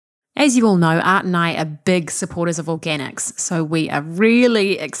As you all know, Art and I are big supporters of organics, so we are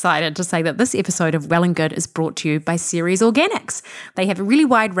really excited to say that this episode of Well and Good is brought to you by Ceres Organics. They have a really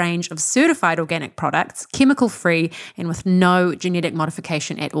wide range of certified organic products, chemical-free and with no genetic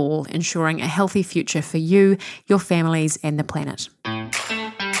modification at all, ensuring a healthy future for you, your families and the planet.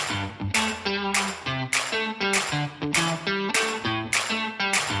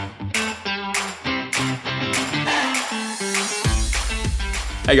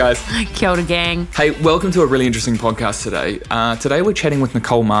 Hey guys. Kia ora, gang. Hey, welcome to a really interesting podcast today. Today we're chatting with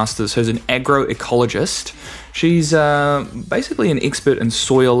Nicole Masters, who's an agroecologist. She's basically an expert in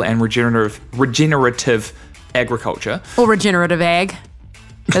soil and regenerative agriculture. Or regenerative ag,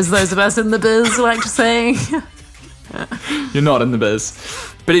 as those of us in the biz like to say. You're not in the biz.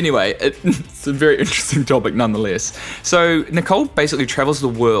 But anyway, it's a very interesting topic nonetheless. So Nicole basically travels the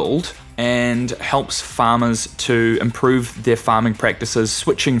world and helps farmers to improve their farming practices,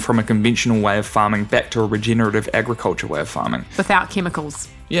 switching from a conventional way of farming back to a regenerative agriculture way of farming. Without chemicals.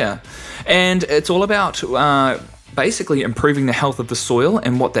 Yeah. And it's all about basically improving the health of the soil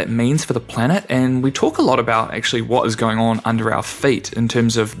and what that means for the planet. And we talk a lot about actually what is going on under our feet in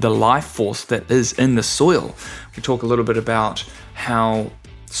terms of the life force that is in the soil. We talk a little bit about how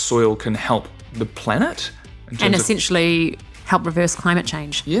soil can help the planet. And essentially help reverse climate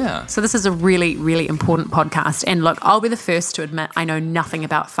change. Yeah. So this is a really, really important podcast. And look, I'll be the first to admit I know nothing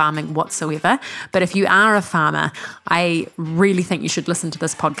about farming whatsoever. But if you are a farmer, I really think you should listen to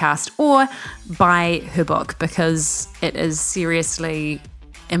this podcast or buy her book because it is seriously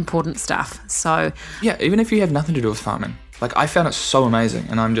important stuff. So yeah, even if you have nothing to do with farming. Like, I found it so amazing,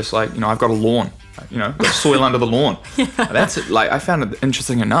 and I'm just like, I've got a lawn, got soil under the lawn. Yeah. That's it. Like, I found it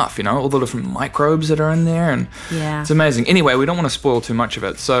interesting enough, all the different microbes that are in there, and yeah, it's amazing. Anyway, we don't want to spoil too much of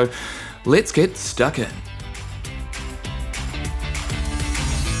it, so let's get stuck in.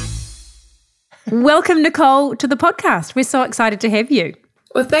 Welcome, Nicole, to the podcast. We're so excited to have you.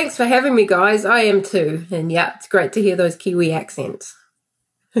 Well, thanks for having me, guys. I am too, and yeah, it's great to hear those Kiwi accents.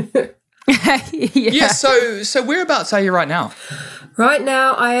 Yeah, so whereabouts are you right now? Right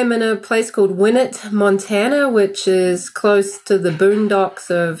now, I am in a place called Winnett, Montana, which is close to the boondocks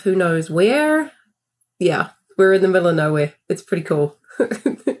of who knows where. Yeah, we're in the middle of nowhere. It's pretty cool.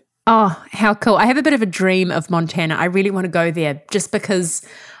 Oh, how cool. I have a bit of a dream of Montana. I really want to go there just because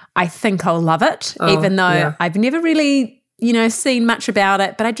I think I'll love it, even though I've never really seen much about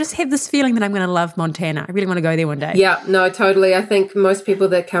it, but I just have this feeling that I'm going to love Montana. I really want to go there one day. Yeah, no, totally. I think most people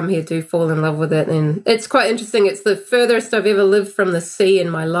that come here do fall in love with it, and it's quite interesting. It's the furthest I've ever lived from the sea in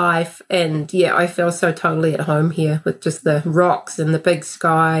my life, and yeah, I feel so totally at home here with just the rocks and the big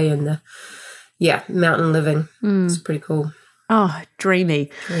sky and the mountain living. It's pretty cool. Oh, dreamy.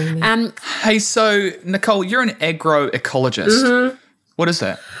 Hey, so Nicole, you're an agroecologist. Mm-hmm. What is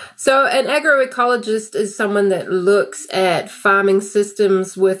that? So an agroecologist is someone that looks at farming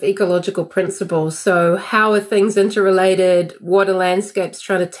systems with ecological principles. So how are things interrelated? What are landscapes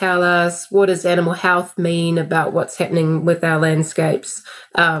trying to tell us? What does animal health mean about what's happening with our landscapes?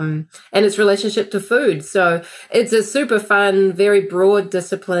 And its relationship to food. So it's a super fun, very broad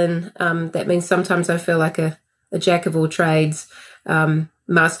discipline. That means sometimes I feel like a jack of all trades,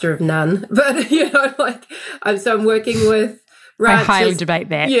 master of none. But, I'm working with ranchers, I highly debate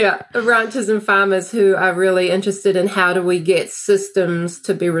that. Yeah, ranchers and farmers who are really interested in how do we get systems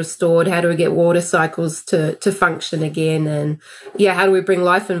to be restored, how do we get water cycles to function again, and how do we bring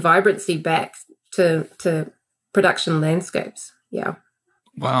life and vibrancy back to production landscapes. Yeah.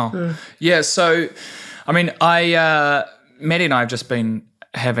 Wow. Yeah, so, Maddie and I have just been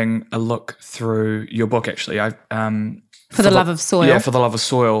having a look through your book, actually. For the Love of Soil. Yeah, For the Love of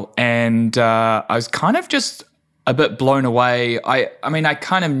Soil. And I was kind of just a bit blown away. I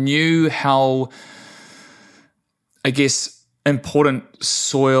kind of knew how, important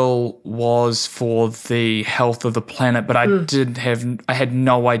soil was for the health of the planet, but I had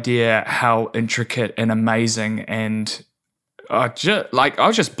no idea how intricate and amazing, and I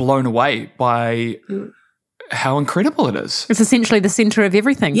was just blown away by how incredible it is. It's essentially the center of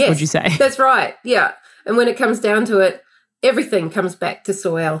everything, yes, would you say? That's right. Yeah. And when it comes down to it, everything comes back to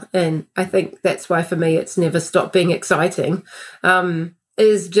soil. And I think that's why for me it's never stopped being exciting.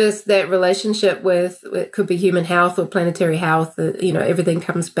 Is just that relationship with, it could be human health or planetary health, everything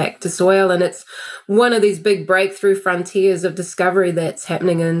comes back to soil. And it's one of these big breakthrough frontiers of discovery that's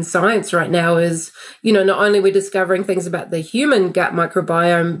happening in science right now is, not only are we discovering things about the human gut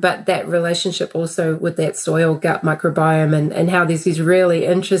microbiome, but that relationship also with that soil gut microbiome and how there's these really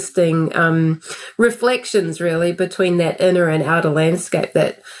interesting reflections really between that inner and outer landscape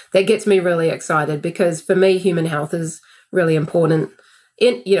that gets me really excited, because for me, human health is really important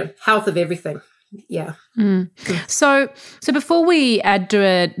health of everything. Yeah. So before we do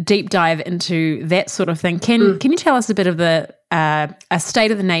a deep dive into that sort of thing, can you tell us a bit of the a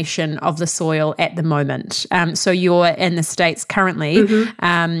state of the nation of the soil at the moment? So you're in the States currently,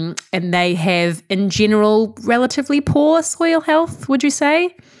 and they have, in general, relatively poor soil health, would you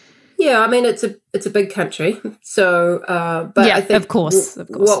say? Yeah, I mean, it's a big country. So, but yeah, I think of course.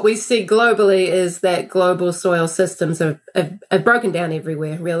 What we see globally is that global soil systems have broken down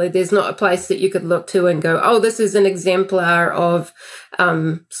everywhere, really. There's not a place that you could look to and go, oh, this is an exemplar of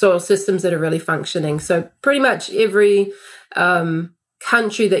soil systems that are really functioning. So pretty much every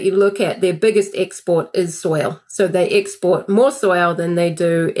country that you look at, their biggest export is soil. So they export more soil than they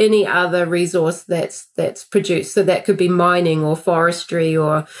do any other resource that's produced. So that could be mining or forestry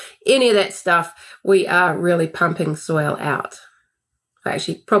or any of that stuff. We are really pumping soil out.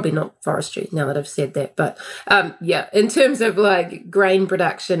 Actually, probably not forestry now that I've said that. But in terms of like grain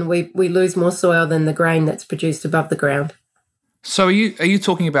production, we lose more soil than the grain that's produced above the ground. So are you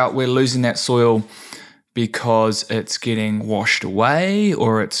talking about we're losing that soil because it's getting washed away,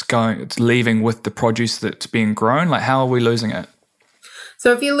 or it's leaving with the produce that's being grown? Like, how are we losing it?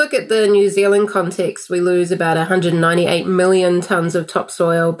 So if you look at the New Zealand context, we lose about 198 million tonnes of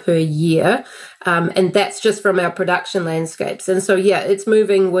topsoil per year, and that's just from our production landscapes. And so, it's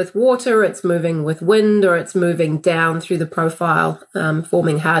moving with water, it's moving with wind, or it's moving down through the profile,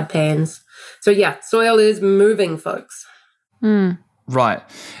 forming hard pans. So, soil is moving, folks. Right.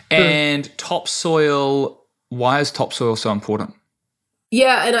 And topsoil, why is topsoil so important?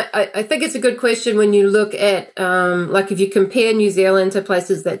 Yeah, and I think it's a good question when you look at, if you compare New Zealand to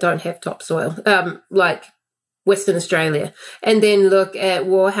places that don't have topsoil, like Western Australia, and then look at,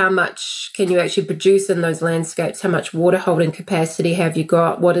 how much can you actually produce in those landscapes? How much water holding capacity have you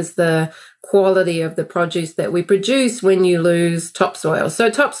got? What is the quality of the produce that we produce when you lose topsoil? So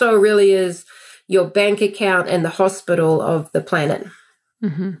topsoil really is your bank account and the hospital of the planet.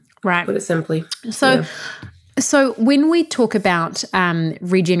 Right. Put it simply. So when we talk about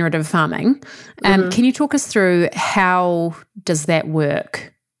regenerative farming, can you talk us through how does that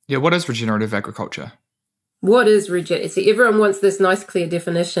work? Yeah, what is regenerative agriculture? What is regenerative? See, everyone wants this nice, clear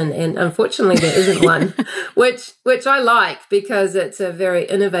definition, and unfortunately there isn't one, which I like because it's a very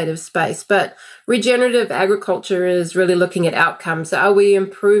innovative space. But regenerative agriculture is really looking at outcomes. Are we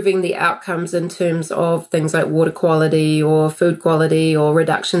improving the outcomes in terms of things like water quality or food quality or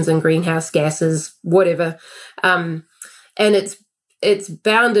reductions in greenhouse gases, whatever? And it's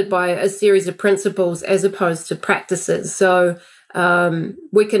bounded by a series of principles as opposed to practices. So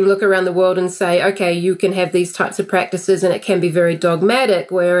we can look around the world and say, okay, you can have these types of practices and it can be very dogmatic,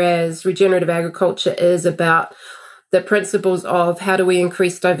 whereas regenerative agriculture is about the principles of how do we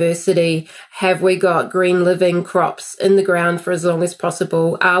increase diversity? Have we got green living crops in the ground for as long as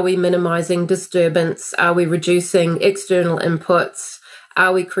possible? Are we minimizing disturbance? Are we reducing external inputs?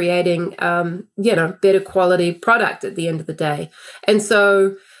 Are we creating, better quality product at the end of the day? And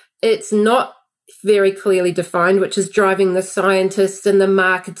so it's not very clearly defined, which is driving the scientists and the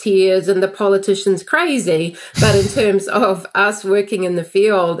marketeers and the politicians crazy. But in terms of us working in the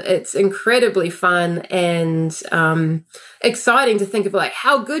field, it's incredibly fun and exciting to think of like,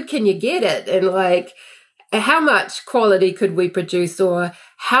 how good can you get it? And like, how much quality could we produce, or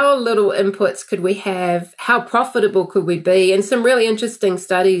how little inputs could we have? How profitable could we be? And some really interesting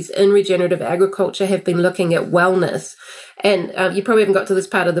studies in regenerative agriculture have been looking at wellness. And you probably haven't got to this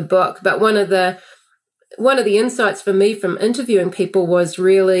part of the book, but one of the insights for me from interviewing people was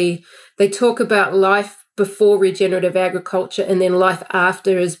really, they talk about life before regenerative agriculture and then life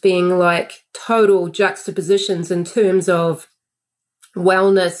after as being like total juxtapositions in terms of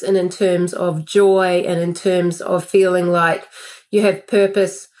wellness and in terms of joy and in terms of feeling like you have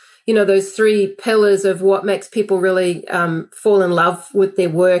purpose. You know, those three pillars of what makes people really fall in love with their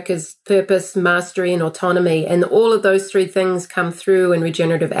work is purpose, mastery, and autonomy. And all of those three things come through in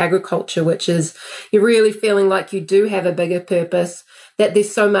regenerative agriculture, which is you're really feeling like you do have a bigger purpose, that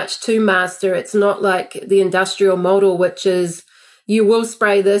there's so much to master. It's not like the industrial model, which is you will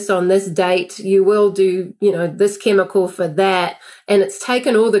spray this on this date, you will do, this chemical for that. And it's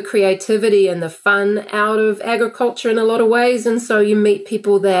taken all the creativity and the fun out of agriculture in a lot of ways. And so you meet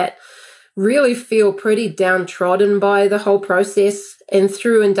people that really feel pretty downtrodden by the whole process. And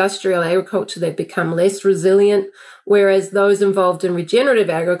through industrial agriculture, they become less resilient. Whereas those involved in regenerative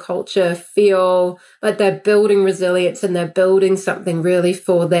agriculture feel like they're building resilience and they're building something really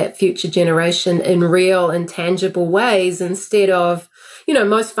for that future generation in real and tangible ways, instead of,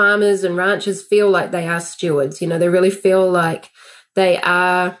 most farmers and ranchers feel like they are stewards. They really feel like they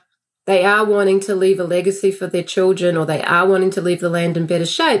are they are wanting to leave a legacy for their children, or they are wanting to leave the land in better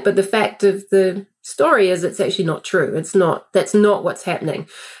shape. But the fact of the story is it's actually not true. That's not what's happening.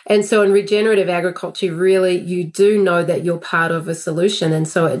 And so in regenerative agriculture, really, you do know that you're part of a solution. And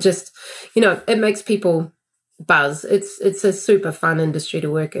so it just, it makes people buzz. It's a super fun industry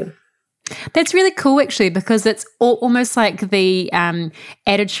to work in. That's really cool, actually, because it's almost like the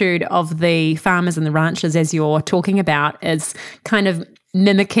attitude of the farmers and the ranchers, as you're talking about, is kind of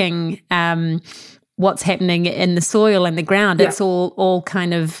mimicking what's happening in the soil and the ground. Yeah. It's all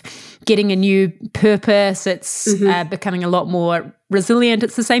kind of getting a new purpose. It's becoming a lot more resilient.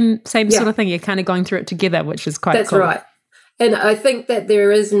 It's the same sort of thing. You're kind of going through it together, which is quite cool. That's right. And I think that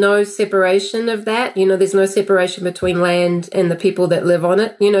there is no separation of that. There's no separation between land and the people that live on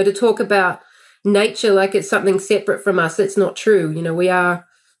it. To talk about nature like it's something separate from us, it's not true.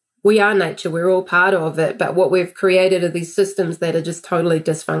 We are nature. We're all part of it. But what we've created are these systems that are just totally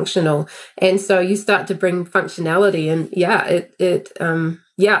dysfunctional. And so you start to bring functionality. And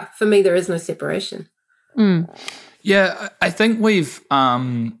for me, there is no separation. Mm. Yeah, I think we've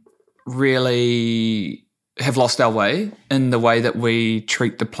really have lost our way in the way that we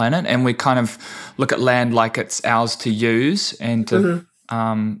treat the planet, and we kind of look at land like it's ours to use and to,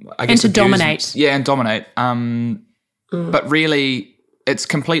 dominate. Yeah, and dominate. But really, it's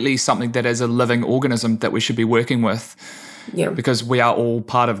completely something that is a living organism that we should be working with. Yeah. Because we are all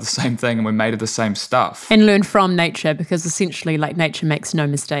part of the same thing and we're made of the same stuff. And learn from nature, because essentially, like, nature makes no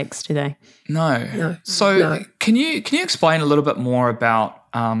mistakes, do they? No. So can you explain a little bit more about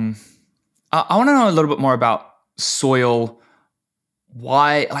I want to know a little bit more about soil,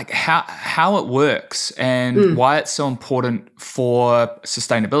 why, like how it works and why it's so important for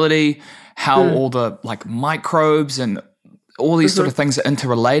sustainability, how all the like microbes and all these sort of things are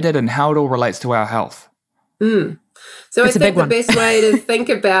interrelated, and how it all relates to our health. So I think the best way to think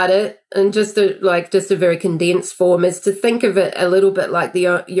about it, and just a very condensed form, is to think of it a little bit like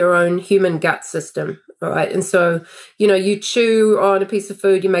your own human gut system. All right. And so, you chew on a piece of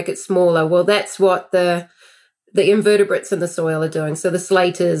food, you make it smaller. Well, that's what the invertebrates in the soil are doing. So the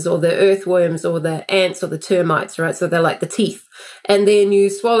slaters or the earthworms or the ants or the termites, right? So they're like the teeth. And then you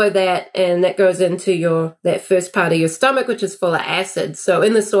swallow that, and that goes into that first part of your stomach, which is full of acid. So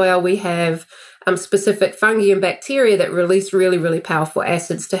in the soil, we have specific fungi and bacteria that release really, really powerful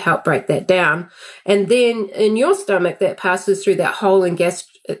acids to help break that down. And then in your stomach, that passes through that whole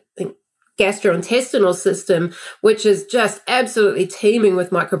gastrointestinal system, which is just absolutely teeming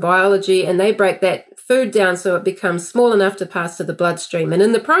with microbiology, and they break that food down so it becomes small enough to pass to the bloodstream. And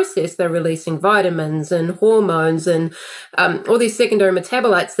in the process, they're releasing vitamins and hormones and all these secondary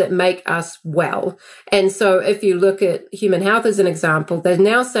metabolites that make us well. And so if you look at human health as an example, they're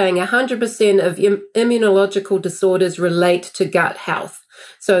now saying 100% of immunological disorders relate to gut health.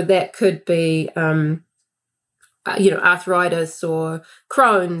 So that could be arthritis or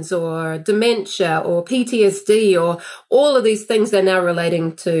Crohn's or dementia or PTSD, or all of these things are now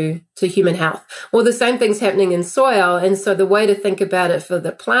relating to human health. Well, the same thing's happening in soil. And so the way to think about it for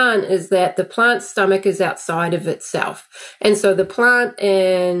the plant is that the plant's stomach is outside of itself. And so the plant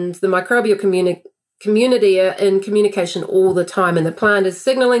and the microbial community are in communication all the time. And the plant is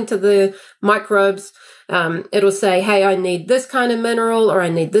signaling to the microbes. It'll say, hey, I need this kind of mineral, or I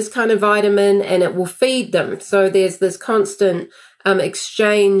need this kind of vitamin, and it will feed them. So there's this constant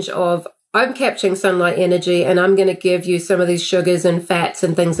exchange of, I'm capturing sunlight energy, and I'm going to give you some of these sugars and fats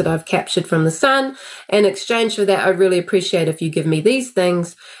and things that I've captured from the sun. In exchange for that, I really appreciate if you give me these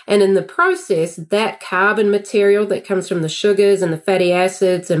things. And in the process, that carbon material that comes from the sugars and the fatty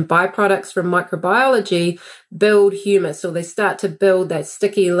acids and byproducts from microbiology build humus. So they start to build that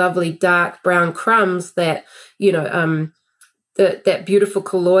sticky, lovely, dark brown crumbs that, that beautiful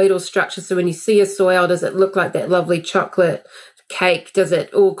colloidal structure. So when you see a soil, does it look like that lovely chocolate cake? Does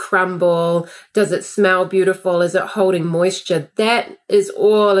it all crumble? Does it smell beautiful? Is it holding moisture? That is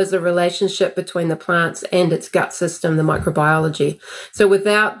all as a relationship between the plants and its gut system, the microbiology. So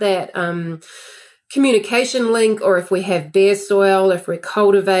without that communication link, or if we have bare soil, if we're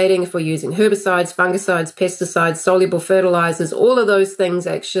cultivating, if we're using herbicides, fungicides, pesticides, soluble fertilizers, all of those things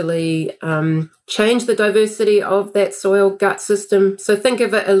actually change the diversity of that soil gut system. So think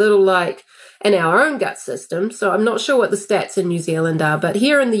of it a little like in our own gut system. So I'm not sure what the stats in New Zealand are, but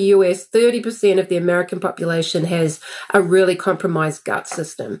here in the US, 30% of the American population has a really compromised gut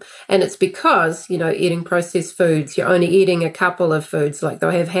system. And it's because, eating processed foods, you're only eating a couple of foods, like they'll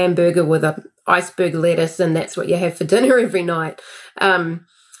have hamburger with an iceberg lettuce, and that's what you have for dinner every night.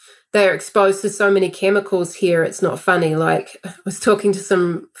 they're exposed to so many chemicals here, it's not funny. Like, I was talking to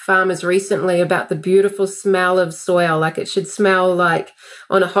some farmers recently about the beautiful smell of soil. Like, it should smell like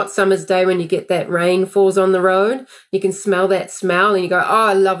on a hot summer's day when you get that rain falls on the road, you can smell that smell and you go, oh,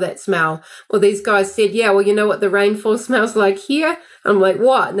 I love that smell. Well, these guys said, yeah, well, you know what the rainfall smells like here? I'm like,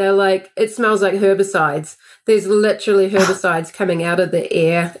 what? And they're like, it smells like herbicides. There's literally herbicides coming out of the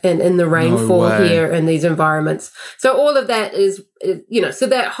air and in the rainfall here in these environments. So all of that is, so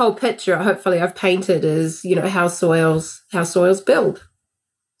that whole picture, hopefully I've painted is, how soils build.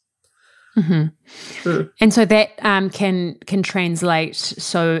 Mm-hmm. And so that can translate.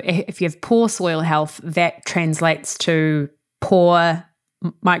 So if you have poor soil health, that translates to poor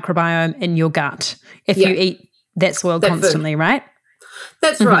microbiome in your gut if you eat that soil constantly, right?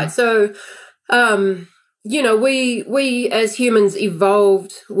 That's right. So, we as humans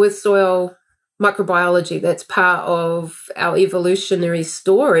evolved with soil microbiology. That's part of our evolutionary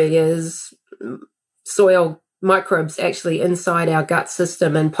story, is soil microbes actually inside our gut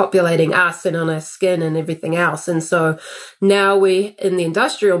system and populating us and on our skin and everything else. And so now we, in the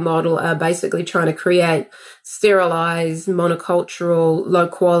industrial model, are basically trying to create sterilized, monocultural,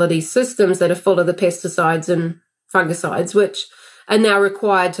 low-quality systems that are full of the pesticides and fungicides, which are now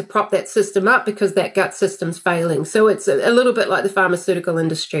required to prop that system up because that gut system's failing. So it's a little bit like the pharmaceutical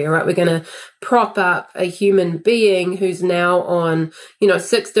industry, all right? We're going to prop up a human being who's now on,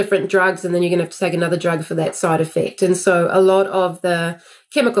 6 different drugs, and then you're going to have to take another drug for that side effect. And so a lot of the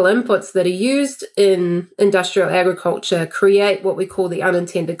chemical inputs that are used in industrial agriculture create what we call the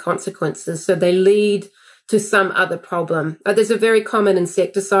unintended consequences. So they lead to some other problem. There's a very common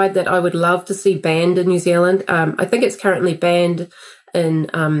insecticide that I would love to see banned in New Zealand. I think it's currently banned in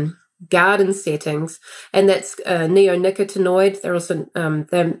garden settings, and that's neonicotinoid. They're also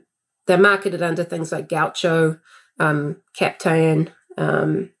they're marketed under things like Gaucho, Captan.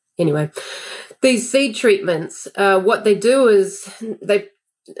 Anyway, these seed treatments, what they do is they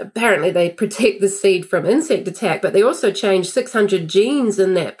protect the seed from insect attack, but they also change 600 genes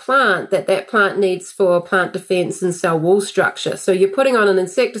in that plant needs for plant defense and cell wall structure. So you're putting on an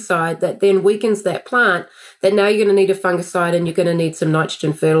insecticide that then weakens that plant, that now you're going to need a fungicide and you're going to need some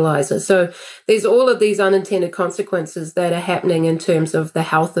nitrogen fertilizer. So there's all of these unintended consequences that are happening in terms of the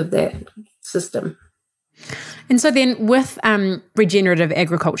health of that system. And so then with regenerative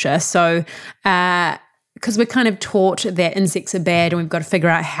agriculture, so because we're kind of taught that insects are bad and we've got to figure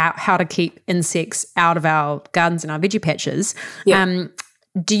out how to keep insects out of our gardens and our veggie patches. Yeah.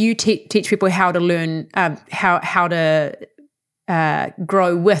 Do you teach people how to learn how to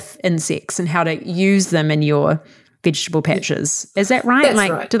grow with insects and how to use them in your vegetable patches? Is that right? That's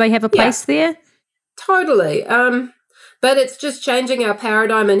right. Do they have a place there? Totally. But it's just changing our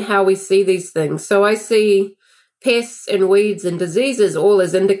paradigm and how we see these things. So I see pests and weeds and diseases all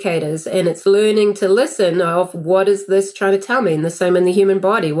as indicators, and it's learning to listen of what is this trying to tell me, and the same in the human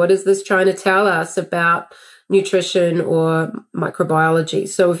body. What is this trying to tell us about nutrition or microbiology?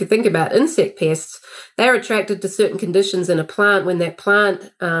 So if you think about insect pests, they're attracted to certain conditions in a plant when that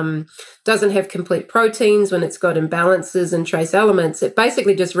plant doesn't have complete proteins, when it's got imbalances and trace elements. It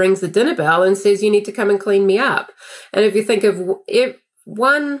basically just rings the dinner bell and says, you need to come and clean me up. And if you think of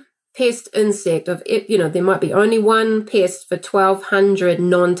one pest insect of it, there might be only one pest for 1,200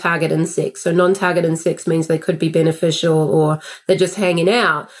 non-target insects. So non-target insects means they could be beneficial or they're just hanging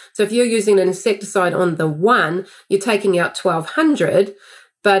out. So if you're using an insecticide on the one, you're taking out 1,200.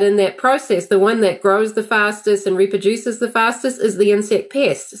 But in that process, the one that grows the fastest and reproduces the fastest is the insect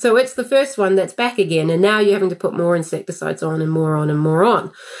pest. So it's the first one that's back again. And now you're having to put more insecticides on and more on and more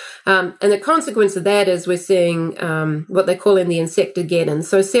on. And the consequence of that is we're seeing what they call in the insectageddon.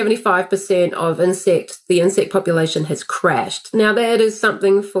 So 75% of the insect population has crashed. Now that is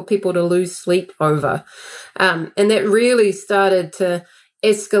something for people to lose sleep over. And that really started to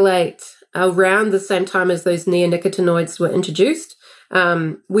escalate around the same time as those neonicotinoids were introduced.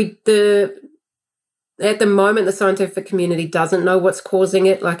 At the moment, the scientific community doesn't know what's causing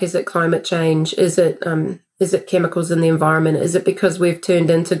it. Like, is it climate change? Is it chemicals in the environment? Is it because we've turned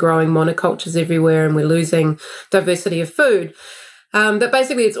into growing monocultures everywhere and we're losing diversity of food? But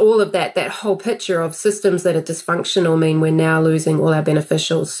basically, it's all of that whole picture of systems that are dysfunctional mean we're now losing all our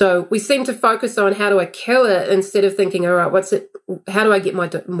beneficials. So we seem to focus on how do I kill it instead of thinking, all right, how do I get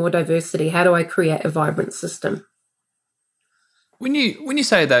more diversity? How do I create a vibrant system? When you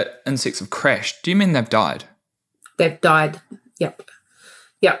say that insects have crashed, do you mean they've died? They've died. Yep.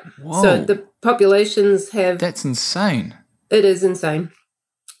 Whoa. So the populations have... That's insane. It is insane.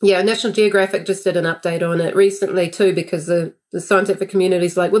 Yeah, National Geographic just did an update on it recently too, because the scientific community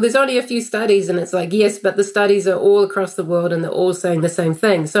is like, well, there's only a few studies. And it's like, yes, but the studies are all across the world and they're all saying the same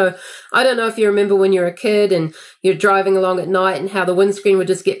thing. So I don't know if you remember when you were a kid and you're driving along at night and how the windscreen would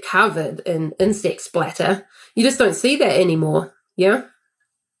just get covered in insect splatter. You just don't see that anymore. Yeah?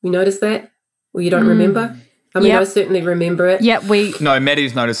 You notice that? Or you don't remember? I mean, I certainly remember it. Yeah, No,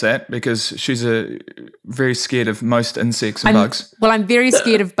 Maddie's noticed that because she's very scared of most insects and bugs. Well, I'm very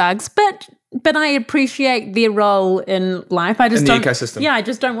scared of bugs, but I appreciate their role in life. I just in the don't, ecosystem. Yeah, I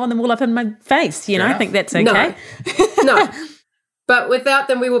just don't want them all up in my face. You know, I think that's okay. No. But without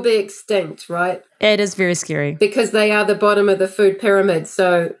them, we will be extinct, right? It is very scary. Because they are the bottom of the food pyramid.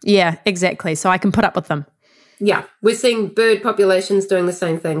 So yeah, exactly. So I can put up with them. Yeah, we're seeing bird populations doing the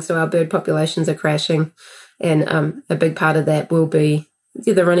same thing. So our bird populations are crashing. And a big part of that will be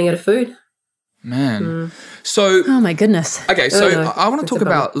they're running out of food. Man. So, oh my goodness. Okay, so I want to talk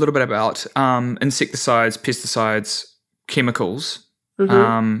a little bit about insecticides, pesticides, chemicals.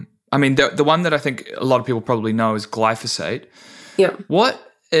 I mean, the one that I think a lot of people probably know is glyphosate. Yeah. What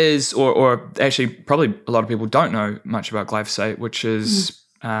is, or actually probably a lot of people don't know much about glyphosate, which is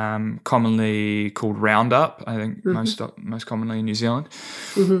commonly called Roundup, I think most commonly in New Zealand.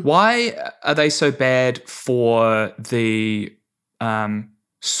 Why are they so bad for the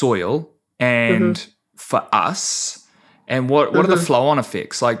soil and for us? And what are the flow-on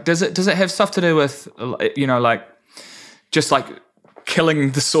effects? Like, does it have stuff to do with, like just like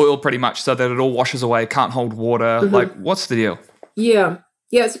killing the soil pretty much so that it all washes away, can't hold water? Like, what's the deal?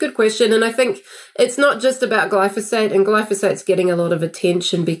 Yeah, it's a good question. And I think it's not just about glyphosate, and glyphosate's getting a lot of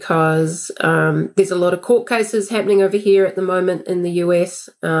attention because there's a lot of court cases happening over here at the moment in the US.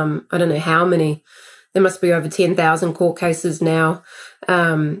 I don't know how many. There must be over 10,000 court cases now.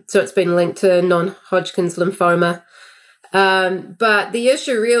 So it's been linked to non-Hodgkin's lymphoma. But the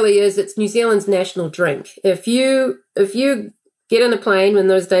issue really is it's New Zealand's national drink. If you get in a plane in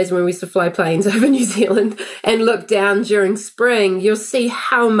those days when we used to fly planes over New Zealand and look down during spring, you'll see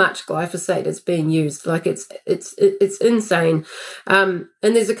how much glyphosate is being used. Like it's insane. And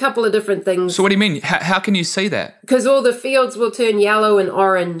there's a couple of different things. So what do you mean? How can you see that? Because all the fields will turn yellow and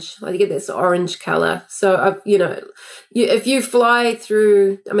orange. Like you get this orange color. So, if you fly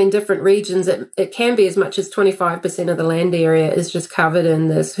through, different regions, it can be as much as 25% of the land area is just covered in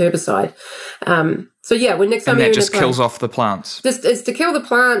this herbicide. So yeah, when next time and that just kills off the plants. It's to kill the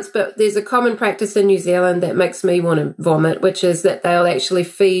plants, but there's a common practice in New Zealand that makes me want to vomit, which is that they'll actually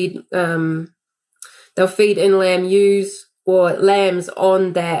feed in lamb ewes or lambs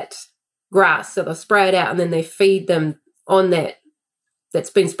on that grass. So they'll spray it out and then they feed them on that's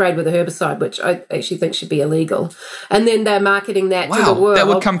been sprayed with a herbicide, which I actually think should be illegal. And then they're marketing that to the world. That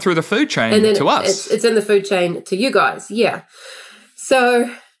would come through the food chain and then to us. It's in the food chain to you guys, yeah. So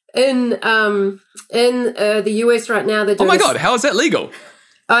in the US right now, they're doing oh my God, how is that legal?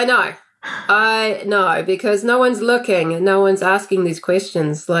 I know, because no one's looking and no one's asking these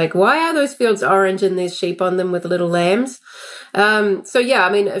questions. Like, why are those fields orange and there's sheep on them with little lambs? So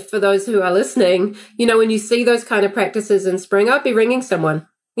yeah, for those who are listening, when you see those kind of practices in spring, I'd be ringing someone,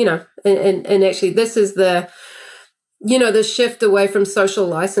 and actually this is the shift away from social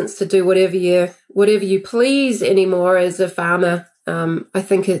license to do whatever you please anymore as a farmer. I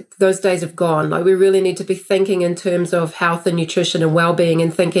think those days have gone. Like we really need to be thinking in terms of health and nutrition and well-being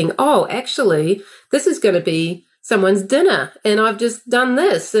and thinking, oh, actually, this is going to be someone's dinner and I've just done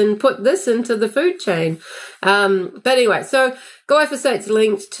this and put this into the food chain. But anyway, so glyphosate's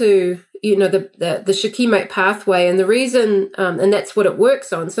linked to, the shikimate pathway, and the reason, and that's what it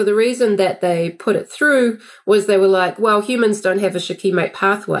works on. So the reason that they put it through was they were like, well, humans don't have a shikimate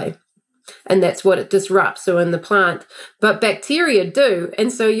pathway. And that's what it disrupts, so in the plant. But bacteria do.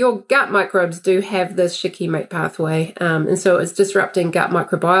 And so your gut microbes do have this shikimate pathway. And so it's disrupting gut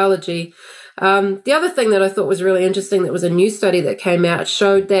microbiology. The other thing that I thought was really interesting, that was a new study that came out,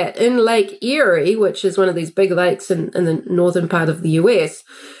 showed that in Lake Erie, which is one of these big lakes in the northern part of the US,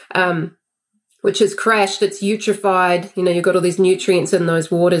 which has crashed, it's eutrophied, you've got all these nutrients in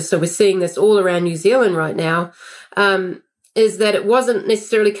those waters. So we're seeing this all around New Zealand right now. Is that it wasn't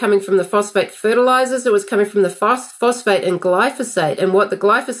necessarily coming from the phosphate fertilizers, it was coming from the phosphate and glyphosate. And what the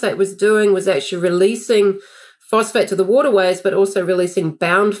glyphosate was doing was actually releasing phosphate to the waterways, but also releasing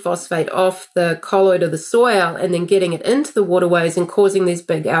bound phosphate off the colloid of the soil and then getting it into the waterways and causing these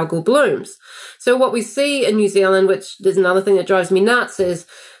big algal blooms. So what we see in New Zealand, which is another thing that drives me nuts, is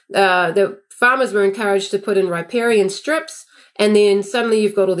the farmers were encouraged to put in riparian strips. And then suddenly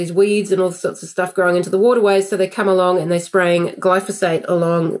you've got all these weeds and all sorts of stuff growing into the waterways. So they come along and they're spraying glyphosate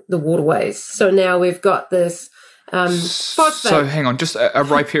along the waterways. So now we've got this Phosphate. So hang on, just a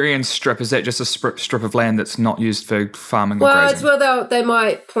riparian strip, is that just a strip of land that's not used for farming or Well, grazing? it's where they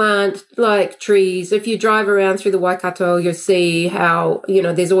might plant like trees. If you drive around through the Waikato, you'll see how,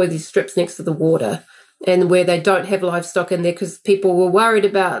 there's always these strips next to the water and where they don't have livestock in there because people were worried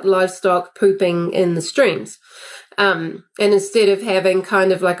about livestock pooping in the streams. And instead of having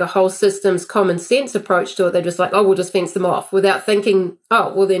kind of like a whole systems common sense approach to it, they're just like, oh, we'll just fence them off without thinking,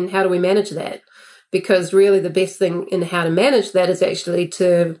 oh, well, then how do we manage that? Because really the best thing in how to manage that is actually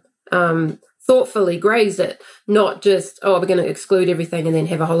to thoughtfully graze it, not just, oh, we're going to exclude everything and then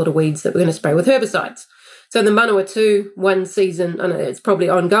have a whole lot of weeds that we're going to spray with herbicides. So in the Manawatu, one season, and it's probably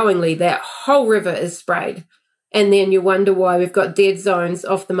ongoingly, that whole river is sprayed. And then you wonder why we've got dead zones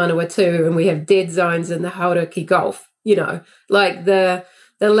off the Manawatu and we have dead zones in the Hauraki Gulf. Like the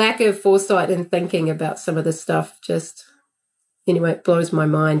lack of foresight and thinking about some of this stuff just... Anyway, it blows my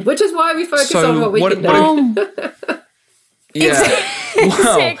mind, which is why we focus on what we can do. Yeah.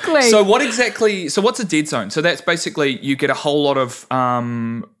 Exactly. Wow. So what's a dead zone? So that's basically you get a whole lot of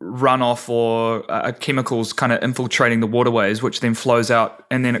runoff or chemicals kind of infiltrating the waterways, which then flows out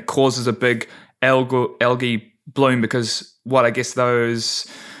and then it causes a big algae bloom because I guess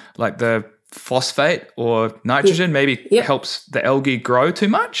those, like the phosphate or nitrogen maybe helps the algae grow too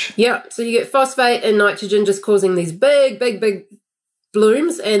much. Yeah, so you get phosphate and nitrogen just causing these big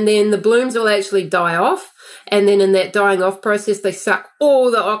blooms, and then the blooms will actually die off, and then in that dying off process they suck all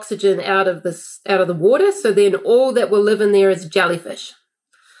the oxygen out of the water, so then all that will live in there is jellyfish.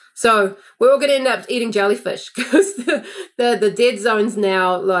 So we're all going to end up eating jellyfish because the dead zones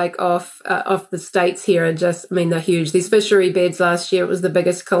now, like off the states here, are just, they're huge. These fishery beds last year, it was the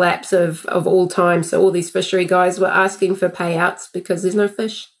biggest collapse of all time. So all these fishery guys were asking for payouts because there's no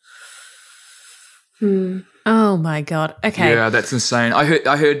fish. Oh my God. Okay. Yeah, that's insane. I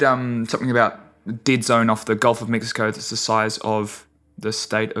heard something about dead zone off the Gulf of Mexico that's the size of the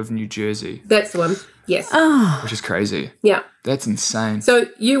state of New Jersey. That's the one. Yes. Oh. Which is crazy. Yeah. That's insane. So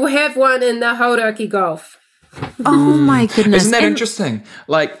you have one in the Hauraki Gulf. Oh my goodness. Isn't that interesting?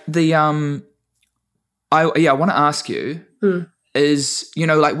 Like the I want to ask you is,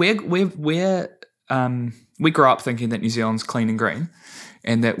 like we grow up thinking that New Zealand's clean and green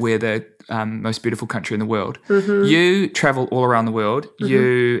and that we're the most beautiful country in the world. Mm-hmm. You travel all around the world. Mm-hmm.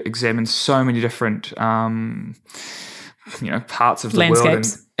 You examine so many different parts of the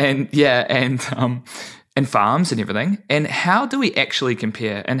landscapes. World and farms and everything. And how do we actually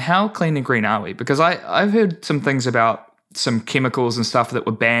compare? And how clean and green are we? Because I've heard some things about some chemicals and stuff that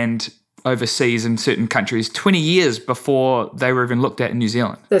were banned overseas in certain countries 20 years before they were even looked at in New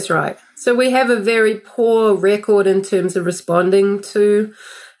Zealand. That's right. So we have a very poor record in terms of responding to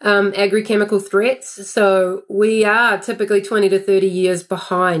agri-chemical threats. So we are typically 20 to 30 years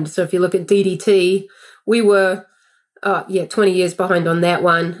behind. So if you look at DDT, we were 20 years behind on that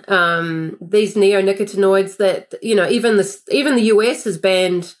one. These neonicotinoids that, even the US has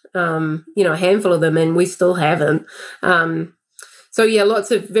banned, a handful of them and we still haven't. Lots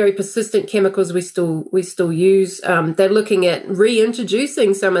of very persistent chemicals we still use. They're looking at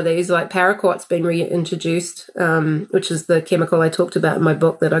reintroducing some of these, like paraquat's been reintroduced, which is the chemical I talked about in my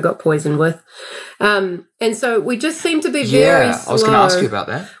book that I got poisoned with. And so we just seem to be very slow. I was going to ask you about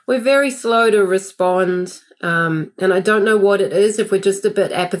that. We're very slow to respond. And I don't know what it is, if we're just a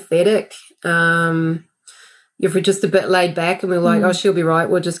bit apathetic, if we're just a bit laid back and we're like, oh, she'll be right,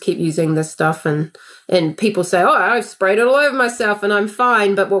 we'll just keep using this stuff. And people say, oh, I've sprayed it all over myself and I'm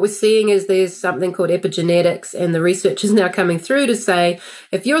fine. But what we're seeing is there's something called epigenetics, and the research is now coming through to say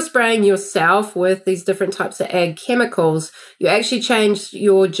if you're spraying yourself with these different types of ag chemicals, you actually change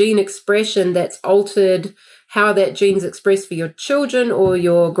your gene expression that's altered how that gene's expressed for your children or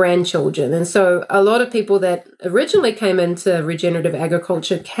your grandchildren. And so a lot of people that originally came into regenerative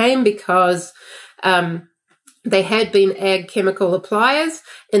agriculture came because they had been ag chemical appliers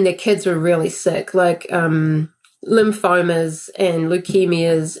and their kids were really sick, like lymphomas and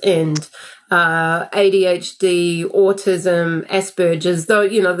leukemias and ADHD, autism, Asperger's, though,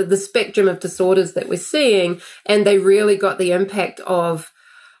 the spectrum of disorders that we're seeing. And they really got the impact of,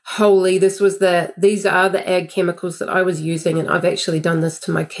 holy, these are the ag chemicals that I was using, and I've actually done this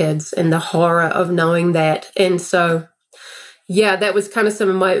to my kids, and the horror of knowing that. And so, that was kind of some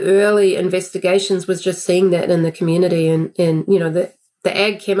of my early investigations, was just seeing that in the community, and the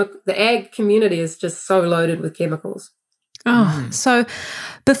ag community is just so loaded with chemicals. Oh, so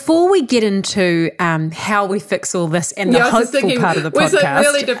before we get into how we fix all this and the hopeful part of the podcast. Was it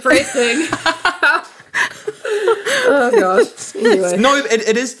really depressing? Oh gosh. Anyway. No,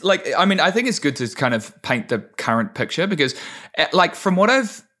 it is like, I think it's good to kind of paint the current picture because from what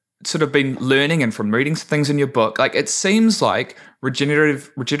I've sort of been learning and from reading some things in your book, like it seems like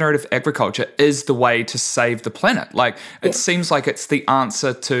regenerative agriculture is the way to save the planet. Like it seems like it's the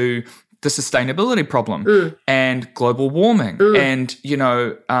answer to the sustainability problem and global warming. And,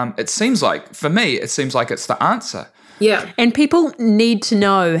 it seems like, for me, it seems like it's the answer. Yeah. And people need to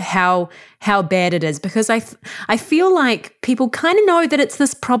know how bad it is, because I feel like people kind of know that it's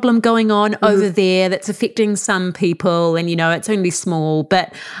this problem going on over there that's affecting some people, and it's only small.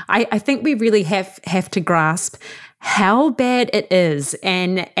 But I think we really have to grasp how bad it is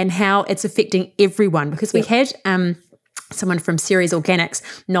and how it's affecting everyone, because we had someone from Ceres Organics,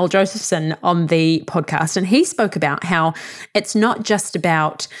 Noel Josephson, on the podcast, and he spoke about how it's not just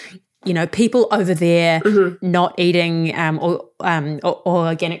about people over there not eating or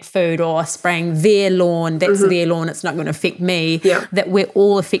organic food or spraying their lawn. That's their lawn. It's not going to affect me. Yeah. That we're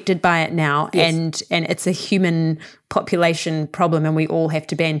all affected by it now, Yes. and it's a human population problem, and we all have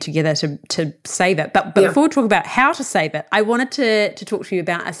to band together to save it. But before we talk about how to save it, I wanted to talk to you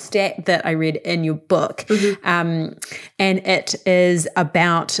about a stat that I read in your book, and it is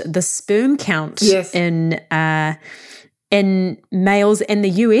about the sperm count in males in the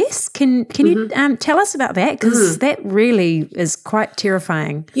US. Can you tell us about that? Because that really is quite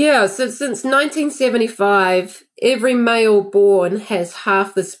terrifying. Yeah, so since 1975, every male born has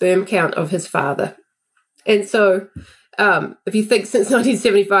half the sperm count of his father. And so if you think since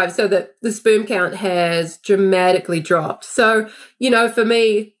 1975, so that the sperm count has dramatically dropped. So, for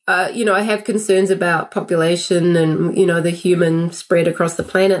me, I have concerns about population and, the human spread across the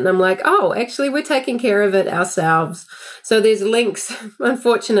planet. And I'm like, oh, actually, we're taking care of it ourselves. So there's links,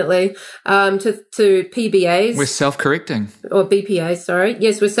 unfortunately, to PBAs. We're self-correcting. Or BPAs, sorry.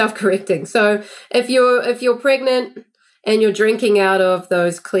 Yes, we're self-correcting. So if you're pregnant and you're drinking out of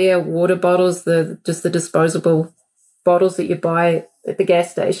those clear water bottles, just the disposable bottles that you buy at the gas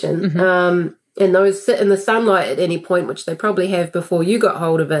station, and those sit in the sunlight at any point, which they probably have before you got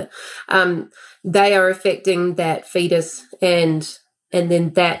hold of it, they are affecting that fetus, and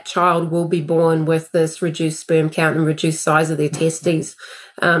then that child will be born with this reduced sperm count and reduced size of their testes.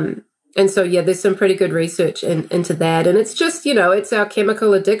 And so, there's some pretty good research into that. And it's just, it's our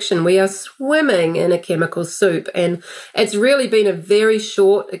chemical addiction. We are swimming in a chemical soup. And it's really been a very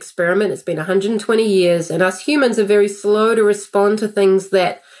short experiment. It's been 120 years. And us humans are very slow to respond to things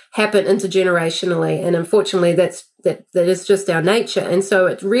that happen intergenerationally. And unfortunately, that is just our nature. And so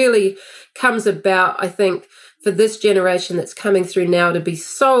it really comes about, I think, for this generation that's coming through now to be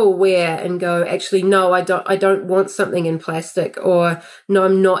so aware and go, actually, no, I don't want something in plastic, or no,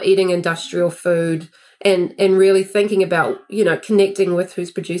 I'm not eating industrial food, and really thinking about, connecting with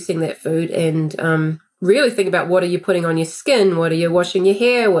who's producing that food, and really think about what are you putting on your skin, what are you washing your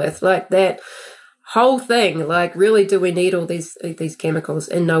hair with, like that whole thing. Like, really, do we need all these chemicals?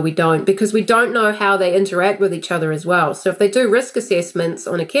 And no, we don't, because we don't know how they interact with each other as well. So if they do risk assessments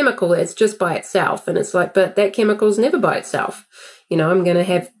on a chemical, it's just by itself, and it's like, but that chemical is never by itself. I'm going to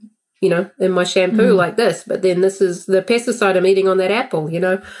have, in my shampoo like this, but then this is the pesticide I'm eating on that apple.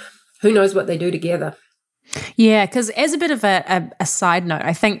 Who knows what they do together. Yeah, because as a bit of a side note,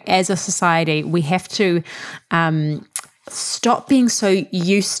 I think as a society we have to stop being so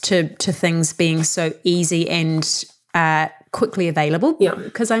used to things being so easy and quickly available. Yeah.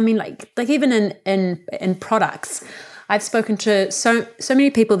 Because I mean, like even in products, I've spoken to so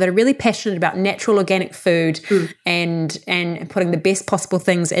many people that are really passionate about natural organic food and putting the best possible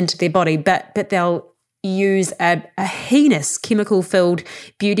things into their body, but they'll use a heinous chemical-filled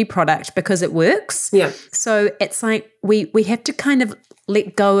beauty product because it works. Yeah. So it's like we have to kind of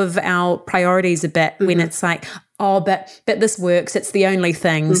let go of our priorities a bit when it's like, oh, but this works. It's the only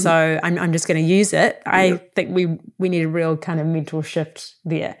thing, so I'm just going to use it. I think we need a real kind of mental shift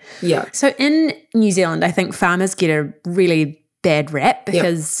there. Yeah. So in New Zealand, I think farmers get a really bad rap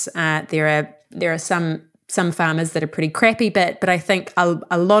because there are some farmers that are pretty crappy, but I think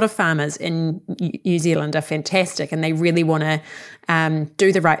a lot of farmers in New Zealand are fantastic, and they really want to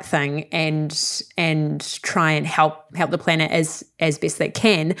do the right thing and try and help the planet as best they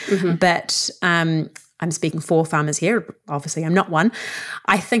can. But I'm speaking for farmers here. Obviously, I'm not one.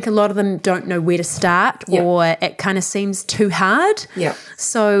 I think a lot of them don't know where to start, or it kind of seems too hard. Yeah.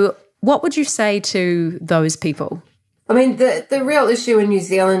 So what would you say to those people? I mean, the real issue in New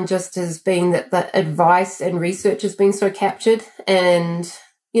Zealand just has been that the advice and research has been so captured, and,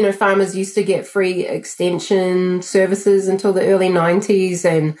 farmers used to get free extension services until the early 90s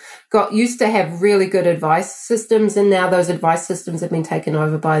and used to have really good advice systems, and now those advice systems have been taken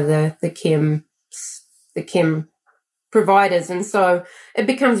over by the chem providers. And so it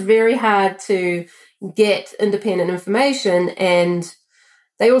becomes very hard to get independent information, and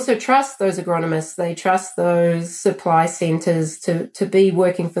they also trust those agronomists. They trust those supply centres to be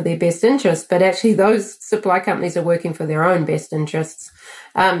working for their best interests, but actually those supply companies are working for their own best interests.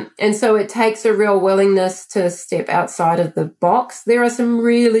 And so it takes a real willingness to step outside of the box. There are some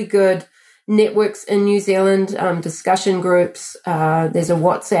really good networks in New Zealand, discussion groups. There's a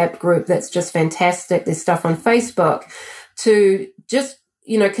WhatsApp group that's just fantastic. There's stuff on Facebook to just,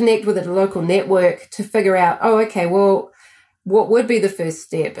 connect with a local network to figure out, okay, well, what would be the first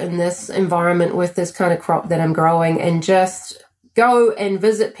step in this environment with this kind of crop that I'm growing, and just go and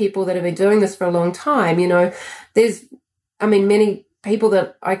visit people that have been doing this for a long time. There's, many people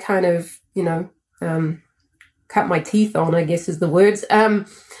that I kind of, cut my teeth on, I guess is the words,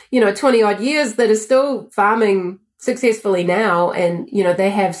 20 odd years that are still farming successfully now. And,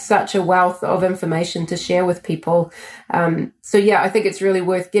 they have such a wealth of information to share with people. I think it's really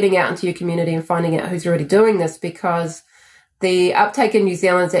worth getting out into your community and finding out who's already doing this, because the uptake in New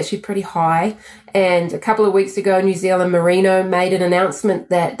Zealand is actually pretty high. And a couple of weeks ago, New Zealand Merino made an announcement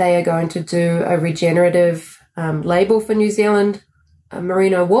that they are going to do a regenerative label for New Zealand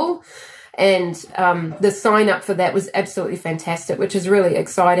merino wool. And the sign up for that was absolutely fantastic, which is really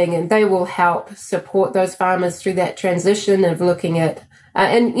exciting. And they will help support those farmers through that transition of looking at,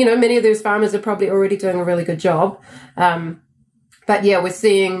 many of those farmers are probably already doing a really good job. But yeah, we're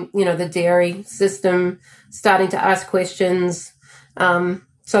seeing, the dairy system starting to ask questions.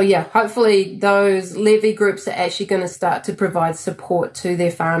 Hopefully those levy groups are actually going to start to provide support to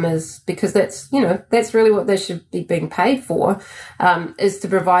their farmers, because that's really what they should be being paid for, is to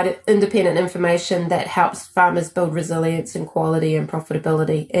provide independent information that helps farmers build resilience and quality and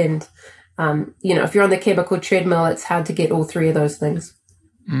profitability. And, if you're on the chemical treadmill, it's hard to get all three of those things.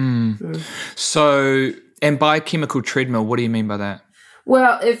 So, and by chemical treadmill, what do you mean by that?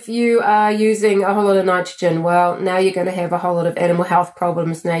 Well, if you are using a whole lot of nitrogen, now you're going to have a whole lot of animal health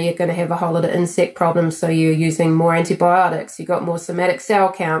problems. Now you're going to have a whole lot of insect problems. So you're using more antibiotics. You've got more somatic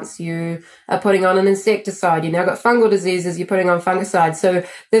cell counts. You are putting on an insecticide. You now got fungal diseases. You're putting on fungicide. So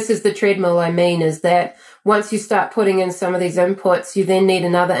this is the treadmill I mean, is that once you start putting in some of these inputs, you then need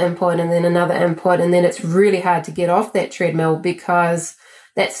another input and then another input. And then it's really hard to get off that treadmill, because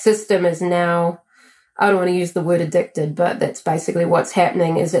that system is now, I don't want to use the word addicted, but that's basically what's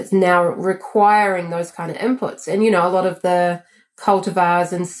happening, is it's now requiring those kind of inputs. And, a lot of the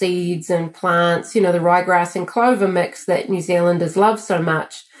cultivars and seeds and plants, the ryegrass and clover mix that New Zealanders love so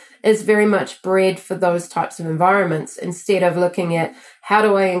much is very much bred for those types of environments, instead of looking at how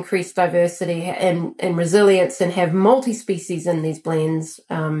do I increase diversity and resilience and have multi-species in these blends.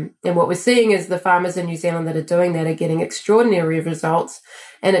 And what we're seeing is the farmers in New Zealand that are doing that are getting extraordinary results.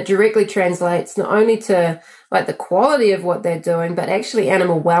 And it directly translates not only to the quality of what they're doing, but actually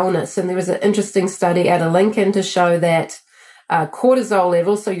animal wellness. And there was an interesting study out of Lincoln to show that cortisol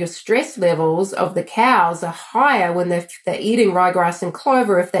levels, so your stress levels of the cows, are higher when they're eating ryegrass and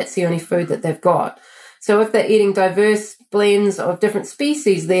clover, if that's the only food that they've got. So if they're eating diverse blends of different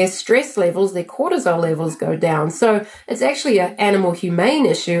species, their stress levels, their cortisol levels go down. So it's actually an animal humane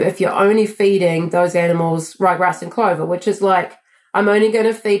issue if you're only feeding those animals ryegrass and clover, which is like, I'm only going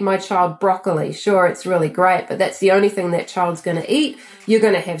to feed my child broccoli. Sure, it's really great, but that's the only thing that child's going to eat. You're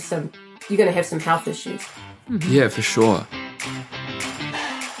going to have some health issues. Yeah, for sure.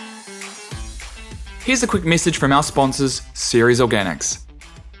 Here's a quick message from our sponsors, Ceres Organics.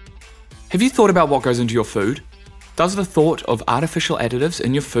 Have you thought about what goes into your food? Does the thought of artificial additives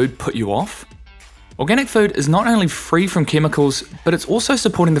in your food put you off? Organic food is not only free from chemicals, but it's also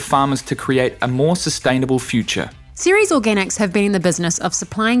supporting the farmers to create a more sustainable future. Ceres Organics have been in the business of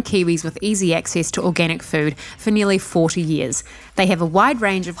supplying Kiwis with easy access to organic food for nearly 40 years. They have a wide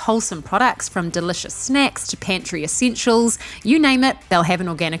range of wholesome products, from delicious snacks to pantry essentials. You name it, they'll have an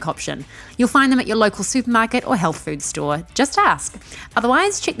organic option. You'll find them at your local supermarket or health food store. Just ask.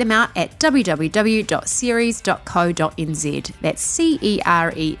 Otherwise, check them out at www.ceres.co.nz. That's ceres.co.nz.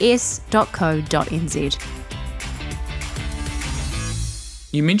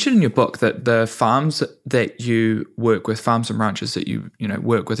 You mentioned in your book that the farms that you work with, farms and ranches that you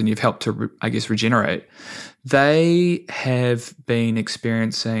work with and you've helped to, regenerate, they have been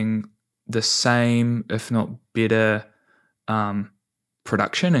experiencing the same, if not better,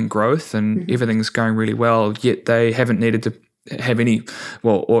 production and growth, and everything's going really well, yet they haven't needed to have any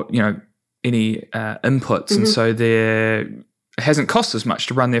inputs. And so it hasn't cost as much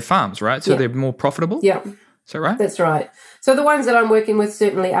to run their farms, right? So they're more profitable? Yeah. Is that right? That's right. So the ones that I'm working with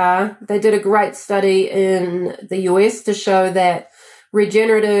certainly are. They did a great study in the US to show that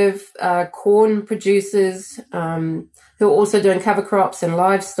regenerative corn producers who are also doing cover crops and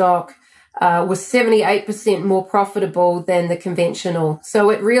livestock was 78% more profitable than the conventional. So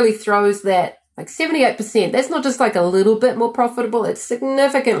it really throws that, like 78%. That's not just like a little bit more profitable. It's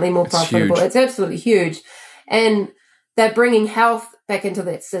significantly more profitable. Huge. It's absolutely huge. And they're bringing health back into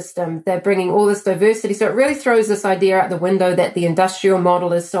that system. They're bringing all this diversity. So it really throws this idea out the window that the industrial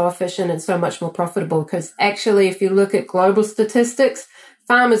model is so efficient and so much more profitable. Because actually, if you look at global statistics,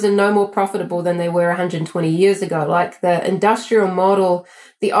 farmers are no more profitable than they were 120 years ago. Like the industrial model,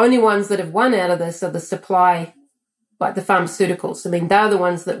 the only ones that have won out of this are the supply, like the pharmaceuticals. I mean, they're the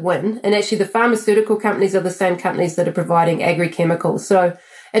ones that win. And actually, the pharmaceutical companies are the same companies that are providing agri-chemicals. So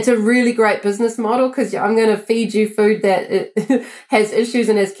it's a really great business model because I'm going to feed you food that it has issues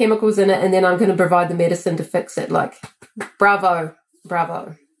and has chemicals in it, and then I'm going to provide the medicine to fix it. Like, bravo,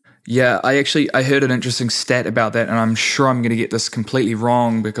 bravo. Yeah, I heard an interesting stat about that, and I'm sure I'm going to get this completely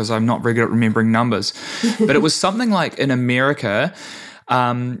wrong because I'm not very good at remembering numbers. But it was something like in America,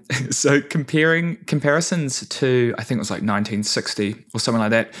 so comparisons to, I think it was like 1960 or something like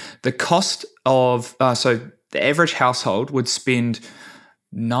that, the cost of, so the average household would spend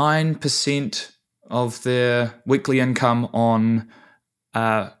 9% of their weekly income on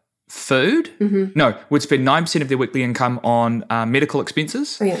food. Mm-hmm. No, would spend 9% of their weekly income on medical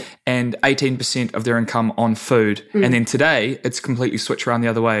expenses and 18% of their income on food. And then today, it's completely switched around the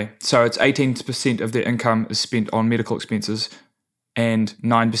other way. So it's 18% of their income is spent on medical expenses and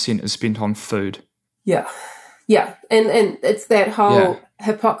 9% is spent on food. Yeah. Yeah. And it's that whole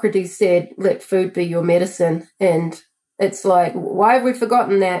Hippocrates said, let food be your medicine. And it's like, why have we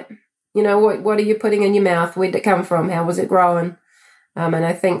forgotten that? You know, what are you putting in your mouth? Where did it come from? How was it growing? And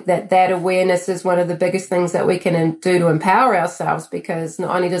I think that awareness is one of the biggest things that we can do to empower ourselves, because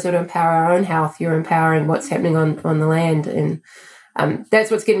not only does it empower our own health, you're empowering what's happening on the land. And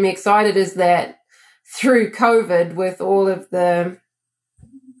that's what's getting me excited, is that through COVID, with all of the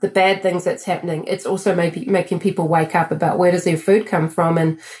bad things that's happening, it's also making people wake up about where does their food come from.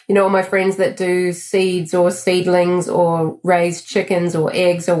 And, you know, all my friends that do seeds or seedlings or raise chickens or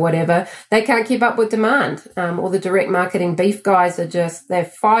eggs or whatever, they can't keep up with demand. All the direct marketing beef guys are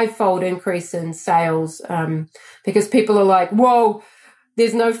they're 5-fold increase in sales because people are like, whoa,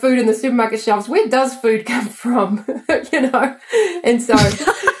 there's no food in the supermarket shelves. Where does food come from? You know? And so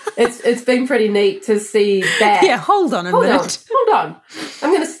it's been pretty neat to see that. Yeah, hold on a minute. Hold on. I'm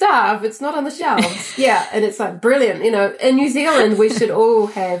going to starve. It's not on the shelves. Yeah, and it's like brilliant. You know, in New Zealand, we should all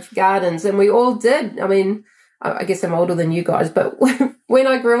have gardens, and we all did. I mean, I guess I'm older than you guys, but when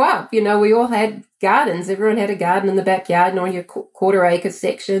I grew up, you know, we all had gardens. Everyone had a garden in the backyard and on your quarter-acre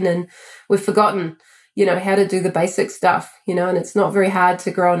section, and we've forgotten, you know, how to do the basic stuff, you know, and it's not very hard to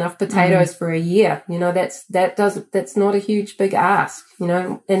grow enough potatoes for a year. You know, that's not a huge, big ask, you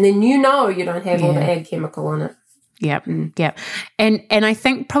know, and then, you know, you don't have all the ag chemical on it. Yep. Yep. And I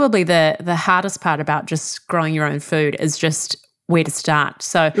think probably the hardest part about just growing your own food is just where to start.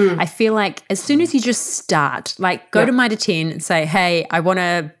 So I feel like as soon as you just start, like go to Mitre 10 and say, hey, I want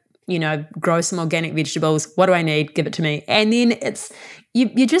to, you know, grow some organic vegetables. What do I need? Give it to me. And then it's,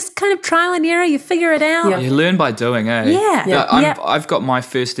 you just kind of trial and error. You figure it out. Yeah. You learn by doing, eh? Yeah. I've got my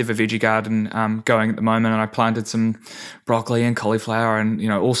first ever veggie garden going at the moment, and I planted some broccoli and cauliflower and, you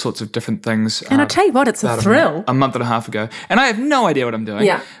know, all sorts of different things. And I'll tell you what, it's a thrill. A month and a half ago. And I have no idea what I'm doing.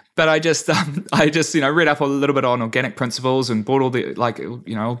 Yeah. But I just you know, read up a little bit on organic principles and bought all the, like, you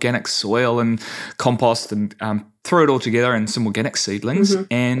know, organic soil and compost and threw it all together in some organic seedlings,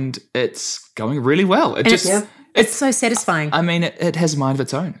 and it's going really well. It's so satisfying. I mean, it has a mind of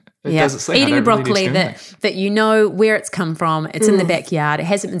its own. It does its thing. Eating a broccoli that you know where it's come from. It's in the backyard. It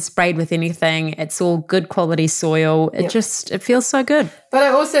hasn't been sprayed with anything. It's all good quality soil. It feels so good. But I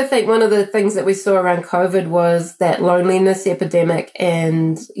also think one of the things that we saw around COVID was that loneliness epidemic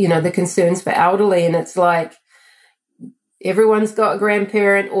and, you know, the concerns for elderly. And it's like, everyone's got a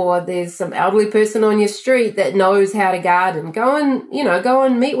grandparent or there's some elderly person on your street that knows how to garden. Go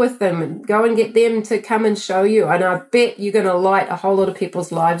and meet with them and go and get them to come and show you. And I bet you're going to light a whole lot of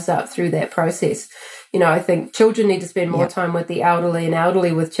people's lives up through that process. You know, I think children need to spend more time with the elderly and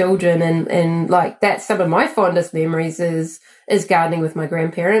elderly with children. And like that's some of my fondest memories is gardening with my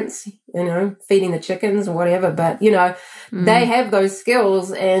grandparents, you know, feeding the chickens or whatever. But, you know, they have those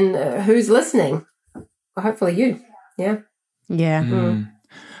skills, and who's listening? Well, hopefully you. Yeah. Yeah.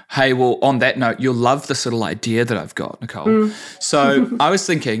 Hey, well, on that note, you'll love this little idea that I've got, Nicole. So I was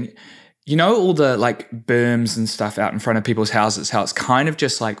thinking, you know, all the like berms and stuff out in front of people's houses, how it's kind of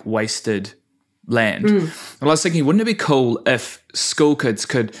just like wasted land. Well, I was thinking, wouldn't it be cool if school kids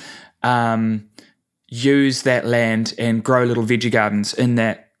could use that land and grow little veggie gardens in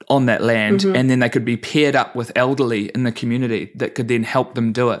that on that land, and then they could be paired up with elderly in the community that could then help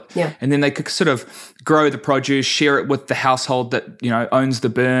them do it. Yeah. And then they could sort of grow the produce, share it with the household that, owns the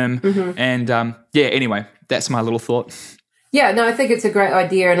berm. And anyway, that's my little thought. Yeah, no, I think it's a great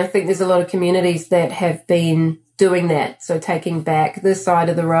idea. And I think there's a lot of communities that have been doing that. So taking back this side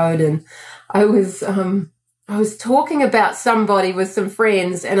of the road. And I was talking about somebody with some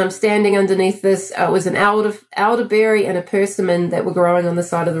friends, and I'm standing underneath this. It was an elderberry and a persimmon that were growing on the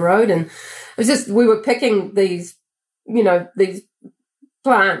side of the road, and it was just, we were picking these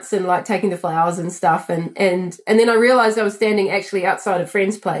plants and like taking the flowers and stuff, and then I realized I was standing actually outside a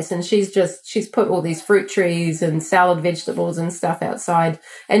friend's place, and she's put all these fruit trees and salad vegetables and stuff outside,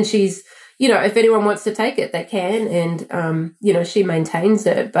 and she's, if anyone wants to take it, they can, and she maintains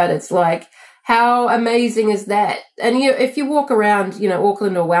it, but it's like, how amazing is that? And if you walk around,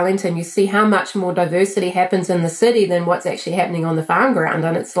 Auckland or Wellington, you see how much more diversity happens in the city than what's actually happening on the farm ground.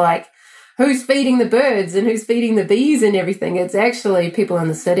 And it's like, who's feeding the birds and who's feeding the bees and everything? It's actually people in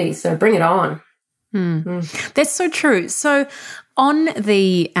the city. So bring it on. That's so true. So on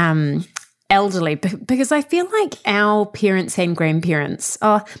the elderly, because I feel like our parents and grandparents,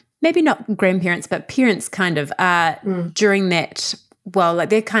 or maybe not grandparents, but parents kind of during that. Well, like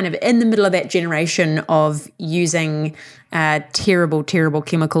they're kind of in the middle of that generation of using terrible, terrible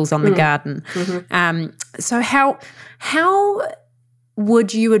chemicals on the garden. So how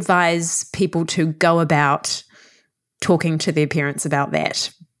would you advise people to go about talking to their parents about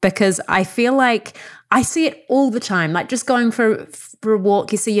that? Because I feel like I see it all the time, like just going for a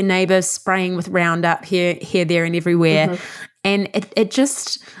walk, you see your neighbour spraying with Roundup here, there and everywhere. And it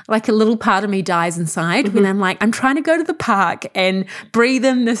just, like a little part of me dies inside when I'm like, I'm trying to go to the park and breathe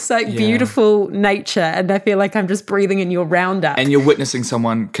in this beautiful nature, and I feel like I'm just breathing in your Roundup. And you're witnessing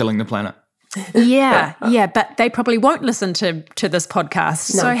someone killing the planet. Yeah, but they probably won't listen to this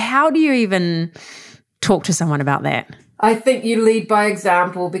podcast. No. So how do you even talk to someone about that? I think you lead by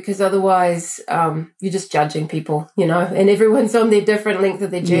example, because otherwise you're just judging people, and everyone's on their different length of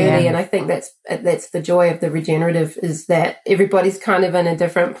their journey. And I think that's the joy of the regenerative, is that everybody's kind of in a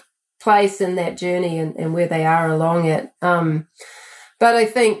different place in that journey and where they are along it. But I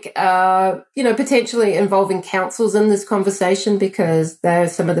think, potentially involving councils in this conversation, because they're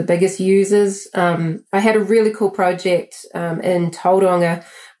some of the biggest users. I had a really cool project in Tauranga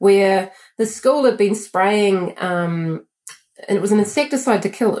where the school had been spraying and it was an insecticide to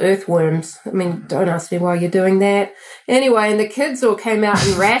kill earthworms. I mean, don't ask me why you're doing that. Anyway, and the kids all came out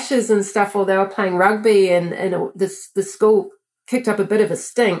in rashes and stuff while they were playing rugby, and the school kicked up a bit of a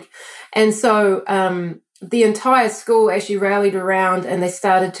stink. And so the entire school actually rallied around, and they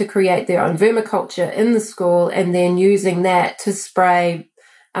started to create their own vermiculture in the school, and then using that to spray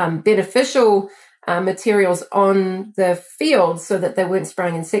beneficial materials on the field, so that they weren't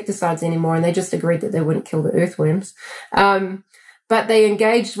spraying insecticides anymore, and they just agreed that they wouldn't kill the earthworms. But they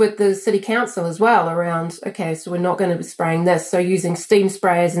engaged with the city council as well around, okay, so we're not going to be spraying this, so using steam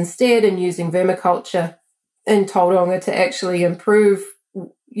sprayers instead, and using vermiculture in Tauranga to actually improve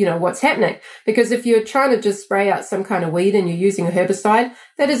what's happening. Because if you're trying to just spray out some kind of weed and you're using a herbicide,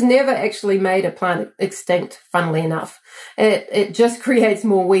 that has never actually made a plant extinct, funnily enough. It just creates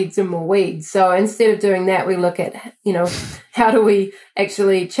more weeds and more weeds. So instead of doing that, we look at, how do we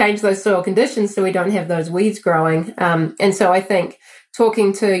actually change those soil conditions so we don't have those weeds growing? And so I think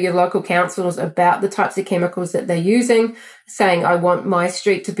talking to your local councils about the types of chemicals that they're using, saying, I want my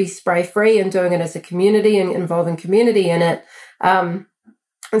street to be spray free, and doing it as a community and involving community in it.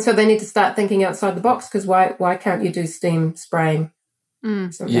 And so they need to start thinking outside the box, because why can't you do steam spraying?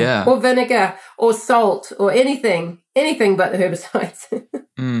 Yeah. Or vinegar or salt or anything but the herbicides.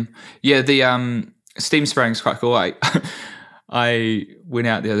 Yeah, the steam spraying is quite cool. I went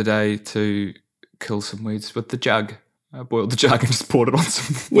out the other day to kill some weeds with the jug. I boiled the jug and just poured it on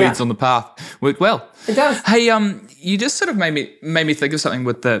some weeds on the path. Worked well. It does. Hey, you just sort of made me think of something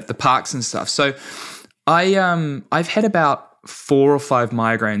with the parks and stuff. So I've had about 4 or 5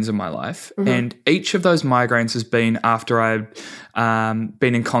 migraines in my life, and each of those migraines has been after I've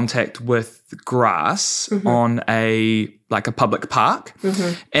been in contact with grass on a public park,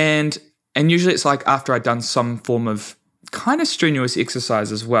 and usually it's like after I'd done some form of kind of strenuous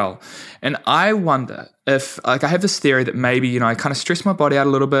exercise as well. And I wonder if, I have this theory that maybe, I kind of stressed my body out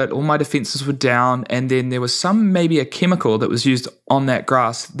a little bit, all my defenses were down, and then there was maybe a chemical that was used on that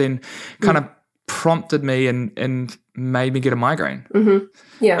grass, then kind of prompted me and made me get a migraine.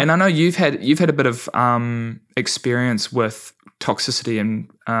 Yeah. And I know you've had a bit of experience with toxicity and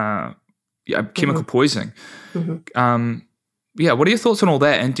chemical poisoning. yeah, what are your thoughts on all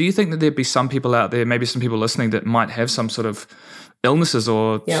that? And do you think that there'd be some people out there, maybe some people listening, that might have some sort of illnesses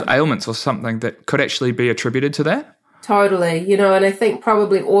or ailments or something that could actually be attributed to that? Totally, and I think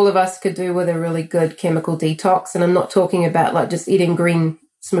probably all of us could do with a really good chemical detox. And I'm not talking about like just eating green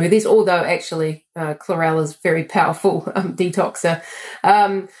smoothies, although actually chlorella is very powerful detoxer.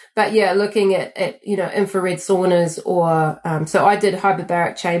 But yeah, looking at infrared saunas or so I did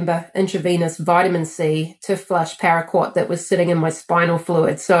hyperbaric chamber intravenous vitamin C to flush paraquat that was sitting in my spinal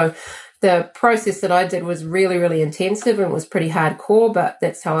fluid. So the process that I did was really, really intensive and was pretty hardcore, but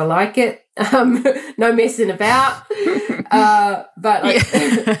that's how I like it. No messing about. But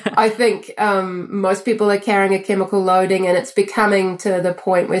I think most people are carrying a chemical loading, and it's becoming to the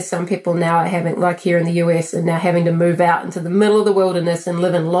point where some people now are having, like here in the US, and now having to move out into the middle of the wilderness and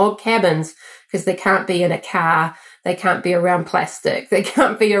live in log cabins because they can't be in a car. They can't be around plastic. They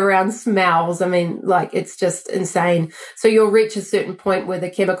can't be around smells. I mean, like, it's just insane. So you'll reach a certain point where the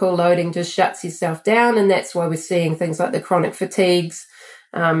chemical loading just shuts yourself down. And that's why we're seeing things like the chronic fatigues,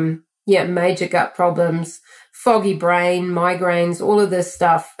 major gut problems, foggy brain, migraines, all of this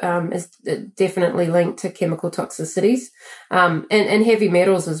stuff is definitely linked to chemical toxicities, and heavy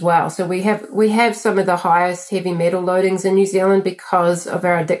metals as well. So we have some of the highest heavy metal loadings in New Zealand because of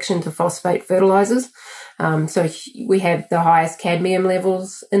our addiction to phosphate fertilizers. So we have the highest cadmium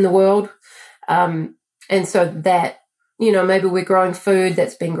levels in the world. And so that, maybe we're growing food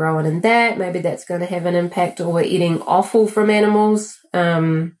that's been grown in that, maybe that's going to have an impact, or we're eating offal from animals,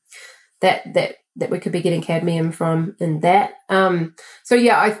 that we could be getting cadmium from in that. So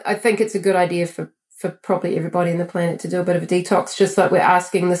yeah, I think it's a good idea for probably everybody on the planet to do a bit of a detox, just like we're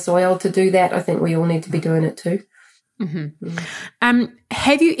asking the soil to do that. I think we all need to be doing it too. Mm-hmm.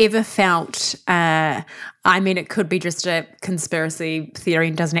 Have you ever felt, it could be just a conspiracy theory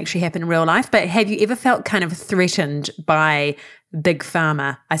and doesn't actually happen in real life, but have you ever felt kind of threatened by big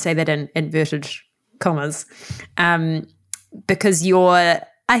pharma? I say that in inverted commas, because you're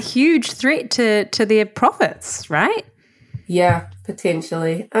a huge threat to their profits, right? Yeah,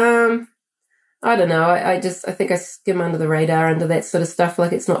 potentially. I don't know. I think I skim under the radar under that sort of stuff.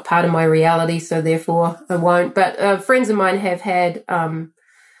 Like, it's not part of my reality, so therefore I won't. But friends of mine have had,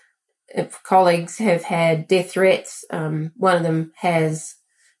 colleagues have had death threats. One of them has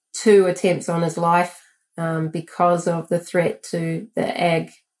 2 attempts on his life because of the threat to the ag,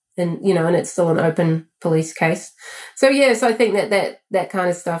 and it's still an open police case. So yes, I think that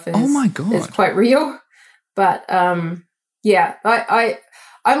kind of stuff is, oh my God, is quite real. But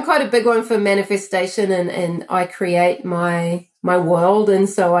I'm quite a big one for manifestation, and I create my world. And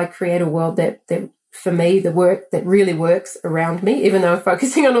so I create a world that for me, the work that really works around me, even though I'm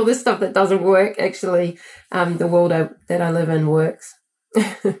focusing on all this stuff that doesn't work, actually, the world that I live in works.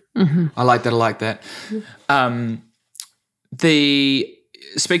 Mm-hmm. I like that.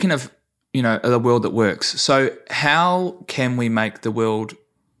 Speaking of, the world that works. So how can we make the world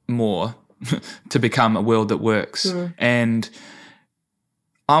more to become a world that works? Mm. And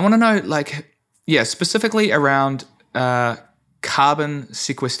I want to know, specifically around carbon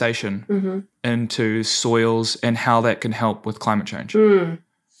sequestration into soils and how that can help with climate change. Mm.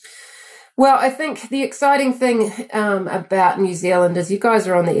 Well, I think the exciting thing about New Zealand is you guys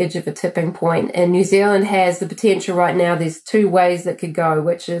are on the edge of a tipping point, and New Zealand has the potential right now. There's 2 ways that could go,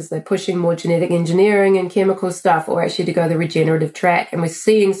 which is they're pushing more genetic engineering and chemical stuff, or actually to go the regenerative track. And we're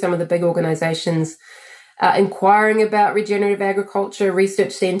seeing some of the big organizations inquiring about regenerative agriculture,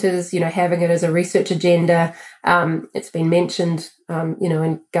 research centres, having it as a research agenda. It's been mentioned,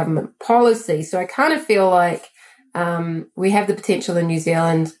 in government policy. So I kind of feel like we have the potential in New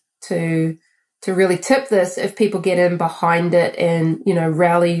Zealand to really tip this if people get in behind it and,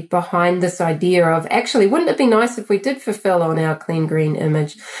 rally behind this idea of, actually, wouldn't it be nice if we did fulfill on our clean green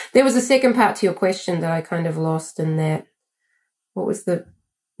image? There was a second part to your question that I kind of lost in that. What was the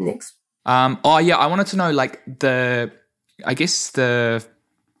next? I wanted to know the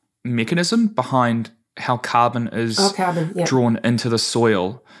mechanism behind how carbon is drawn into the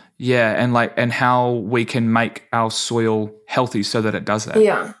soil. Yeah, and how we can make our soil healthy so that it does that.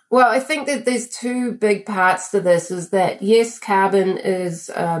 Yeah. Well, I think that there's 2 big parts to this. Is that, yes, carbon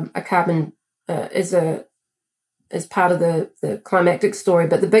is is part of the climactic story,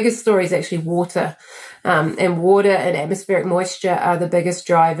 but the biggest story is actually water. And water and atmospheric moisture are the biggest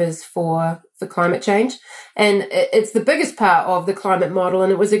drivers for climate change. And it's the biggest part of the climate model,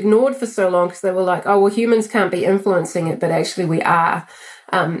 and it was ignored for so long because they were like, oh, well, humans can't be influencing it, but actually we are.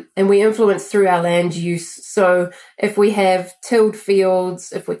 And we influence through our land use. So if we have tilled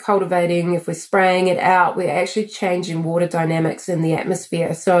fields, if we're cultivating, if we're spraying it out, we're actually changing water dynamics in the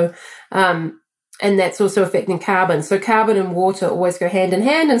atmosphere. So And that's also affecting carbon. So carbon and water always go hand in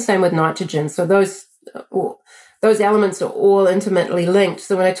hand, and same with nitrogen. So those elements are all intimately linked.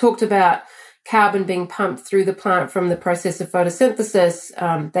 So when I talked about carbon being pumped through the plant from the process of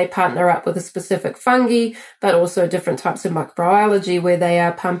photosynthesis, they partner up with a specific fungi, but also different types of microbiology where they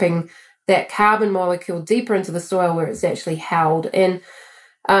are pumping that carbon molecule deeper into the soil where it's actually held. And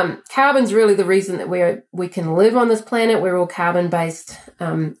carbon's really the reason that we can live on this planet. We're all carbon-based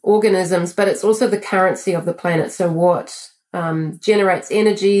organisms, but it's also the currency of the planet. So what generates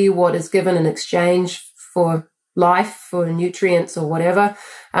energy, what is given in exchange for life, for nutrients or whatever.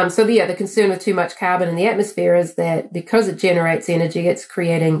 The concern with too much carbon in the atmosphere is that because it generates energy, it's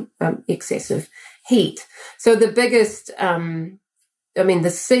creating excessive heat. So the biggest the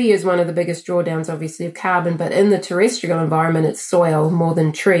sea is one of the biggest drawdowns, obviously, of carbon, but in the terrestrial environment, it's soil more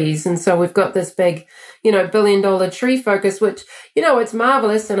than trees. And so we've got this big, billion-dollar tree focus, which, it's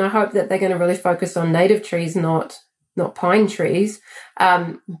marvelous. And I hope that they're going to really focus on native trees, not pine trees.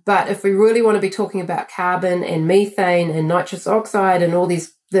 But if we really want to be talking about carbon and methane and nitrous oxide and all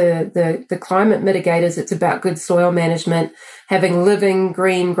these, the climate mitigators, it's about good soil management, having living,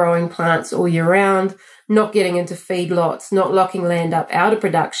 green, growing plants all year round, not getting into feedlots, not locking land up out of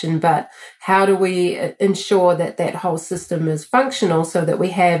production, but how do we ensure that that whole system is functional so that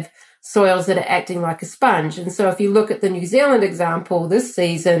we have soils that are acting like a sponge. And so if you look at the New Zealand example this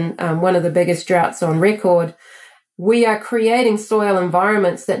season, one of the biggest droughts on record, we are creating soil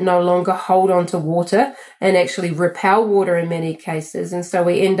environments that no longer hold on to water and actually repel water in many cases. And so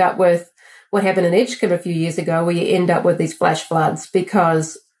we end up with what happened in Edgecombe a few years ago, where you end up with these flash floods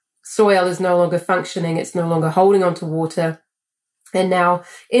because soil is no longer functioning, it's no longer holding on to water, and now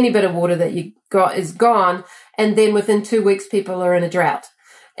any bit of water that you got is gone, and then within 2 weeks people are in a drought.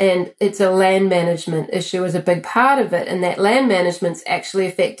 And it's a land management issue is a big part of it, and that land management's actually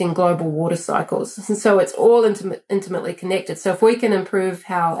affecting global water cycles. And so it's all intimately connected. So if we can improve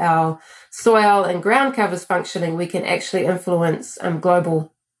how our soil and ground cover is functioning, we can actually influence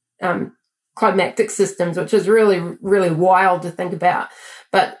global climatic systems, which is really, really wild to think about.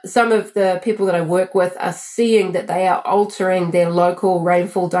 But some of the people that I work with are seeing that they are altering their local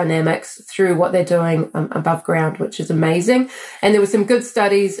rainfall dynamics through what they're doing above ground, which is amazing. And there were some good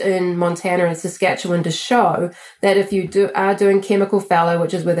studies in Montana and Saskatchewan to show that if you are doing chemical fallow,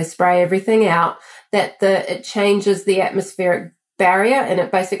 which is where they spray everything out, that it changes the atmospheric barrier and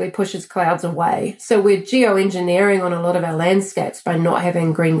it basically pushes clouds away. So we're geoengineering on a lot of our landscapes by not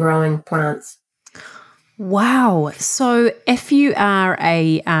having green growing plants. Wow. So if you are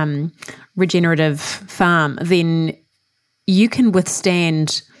a regenerative farm, then you can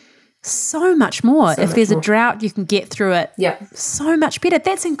withstand so much more. If there's a drought, you can get through it so much better.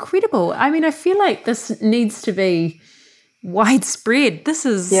 That's incredible. I mean, I feel like this needs to be widespread. This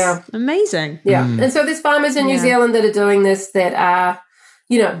is amazing. Yeah. And so there's farmers in New Zealand that are doing this that are,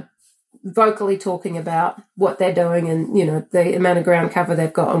 vocally talking about what they're doing and, the amount of ground cover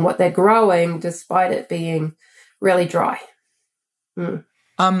they've got and what they're growing despite it being really dry.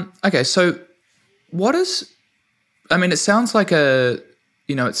 Okay, so it sounds like for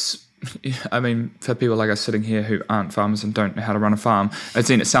people like us sitting here who aren't farmers and don't know how to run a farm,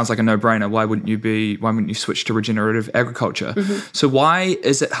 it sounds like a no-brainer. Why wouldn't you switch to regenerative agriculture? Mm-hmm. So why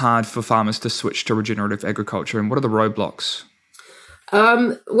is it hard for farmers to switch to regenerative agriculture, and what are the roadblocks?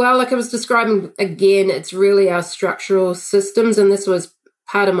 Like I was describing again, it's really our structural systems, and this was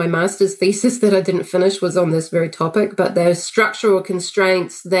part of my master's thesis that I didn't finish was on this very topic, but there's structural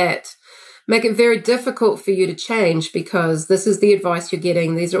constraints that make it very difficult for you to change because this is the advice you're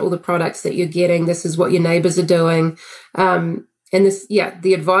getting. These are all the products that you're getting. This is what your neighbors are doing. And this,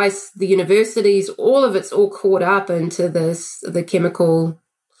 the advice, the universities, all of it's all caught up into the chemical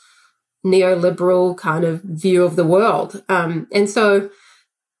neoliberal kind of view of the world. And so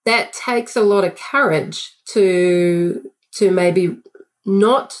that takes a lot of courage to maybe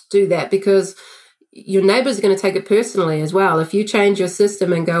not do that, because your neighbors are going to take it personally as well. If you change your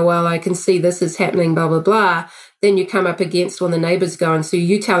system and go, well, I can see this is happening, blah, blah, blah, then you come up against when the neighbors go, and so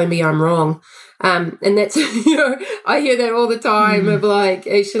you telling me I'm wrong. And that's, I hear that all the time of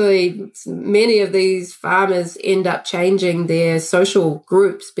actually many of these farmers end up changing their social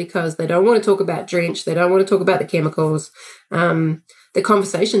groups because they don't want to talk about drench. They don't want to talk about the chemicals. The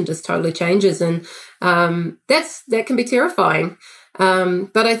conversation just totally changes. And that can be terrifying.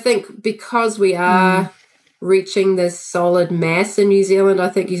 But I think because we are reaching this solid mass in New Zealand, I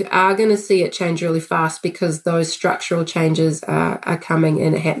think you are going to see it change really fast because those structural changes are coming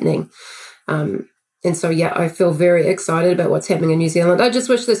and happening. And so, I feel very excited about what's happening in New Zealand. I just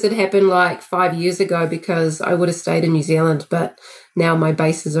wish this had happened 5 years ago because I would have stayed in New Zealand, but now my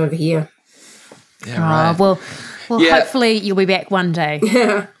base is over here. Yeah, right. Well, hopefully you'll be back one day.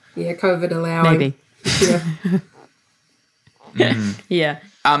 Yeah, COVID allowing. Maybe. Yeah. Yeah.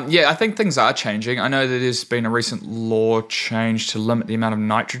 I think things are changing. I know that there's been a recent law change to limit the amount of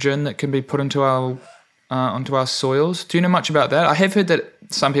nitrogen that can be put into onto our soils. Do you know much about that? I have heard that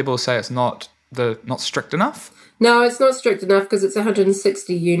some people say it's not strict enough. No, it's not strict enough because it's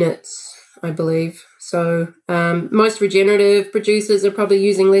 160 units, I believe. So most regenerative producers are probably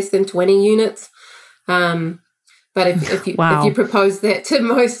using less than 20 units. But if you propose that to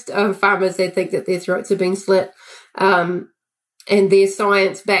most farmers, they think that their throats are being slit. And their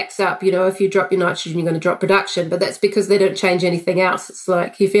science backs up, if you drop your nitrogen, you're going to drop production. But that's because they don't change anything else. It's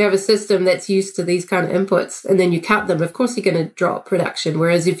like if you have a system that's used to these kind of inputs and then you cut them, of course you're going to drop production.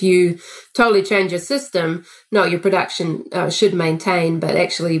 Whereas if you totally change your system, no, your production should maintain, but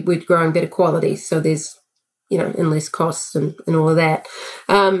actually we're growing better quality. So there's, and less costs and all of that.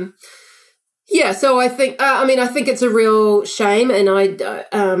 So I think, I think it's a real shame. And I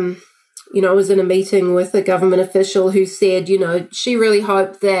was in a meeting with a government official who said, she really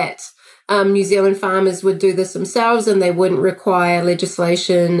hoped that New Zealand farmers would do this themselves and they wouldn't require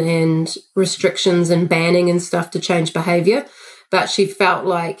legislation and restrictions and banning and stuff to change behaviour. But she felt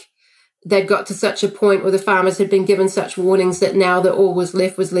like they'd got to such a point where the farmers had been given such warnings that now that all was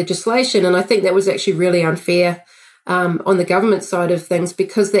left was legislation. And I think that was actually really unfair on the government side of things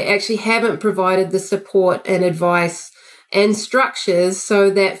because they actually haven't provided the support and advice and structures so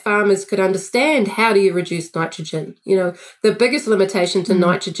that farmers could understand how do you reduce nitrogen. The biggest limitation to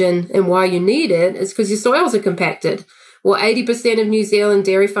nitrogen and why you need it is because your soils are compacted. Well, 80% of New Zealand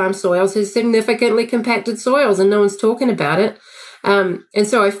dairy farm soils has significantly compacted soils and no one's talking about it. And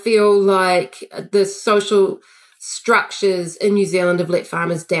so I feel like the social structures in New Zealand have let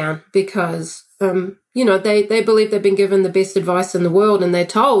farmers down because, they believe they've been given the best advice in the world and they're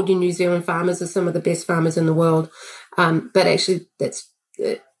told New Zealand farmers are some of the best farmers in the world. But actually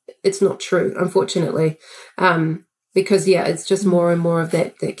it's not true, unfortunately, because, it's just more and more of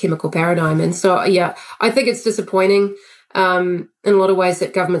that chemical paradigm. And so, I think it's disappointing in a lot of ways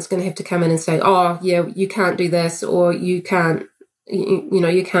that government's going to have to come in and say, you can't do this or you can't,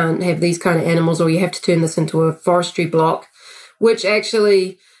 you can't have these kind of animals or you have to turn this into a forestry block, which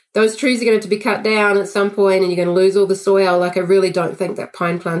actually those trees are going to have to be cut down at some point and you're going to lose all the soil. Like, I really don't think that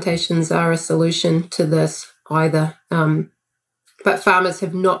pine plantations are a solution to this either. But farmers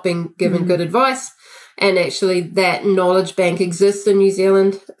have not been given good advice. And actually that knowledge bank exists in New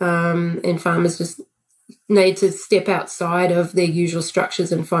Zealand. And farmers just need to step outside of their usual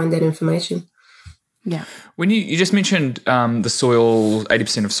structures and find that information. Yeah. When you just mentioned the soil,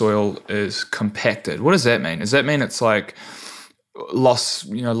 80% of soil is compacted. What does that mean? Does that mean it's like lost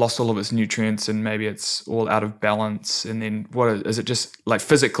all of its nutrients and maybe it's all out of balance? And then what is it, just like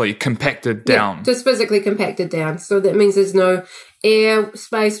physically compacted down? Yeah, just physically compacted down. So that means there's no air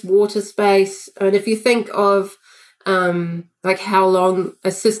space, water space. And if you think of like how long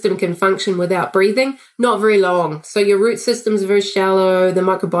a system can function without breathing, not very long. So your root systems are very shallow, the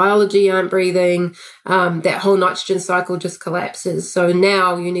microbiology aren't breathing, that whole nitrogen cycle just collapses. So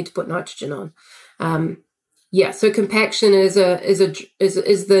now you need to put nitrogen on. So compaction is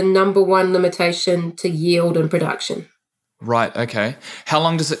the number one limitation to yield and production. Right, okay. How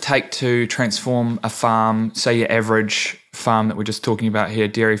long does it take to transform a farm, say your average farm that we're just talking about here,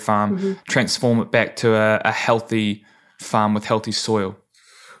 dairy farm, transform it back to a healthy farm with healthy soil?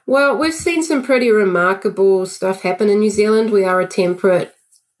 Well, we've seen some pretty remarkable stuff happen in New Zealand. We are a temperate,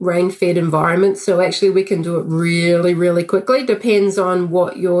 rain-fed environment, so actually we can do it really, really quickly. Depends on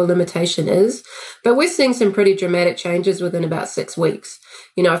what your limitation is. But we're seeing some pretty dramatic changes within about 6 weeks.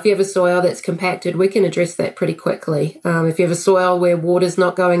 If you have a soil that's compacted, we can address that pretty quickly. If you have a soil where water's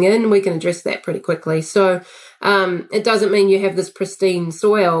not going in, we can address that pretty quickly. So it doesn't mean you have this pristine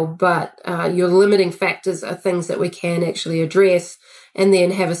soil, but your limiting factors are things that we can actually address and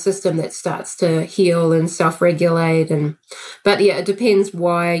then have a system that starts to heal and self-regulate. But it depends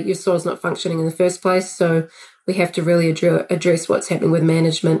why your soil's not functioning in the first place. So we have to really address what's happening with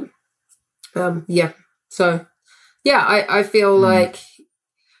management. I feel like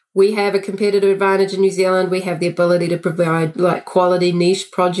we have a competitive advantage in New Zealand. We have the ability to provide like quality niche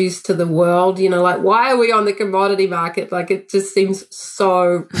produce to the world. Why are we on the commodity market? Like, it just seems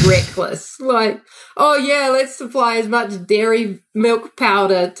so reckless. Like, let's supply as much dairy milk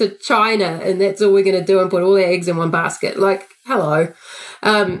powder to China and that's all we're going to do and put all our eggs in one basket. Like, hello.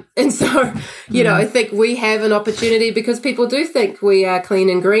 And so, I think we have an opportunity because people do think we are clean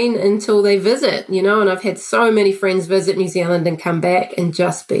and green until they visit, and I've had so many friends visit New Zealand and come back and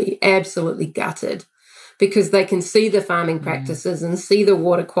just be absolutely gutted because they can see the farming practices and see the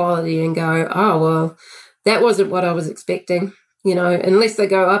water quality and go, oh, well, that wasn't what I was expecting, unless they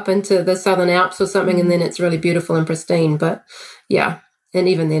go up into the Southern Alps or something, and then it's really beautiful and pristine. But yeah, and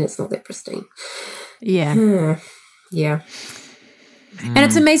even then it's not that pristine. Yeah. Yeah. And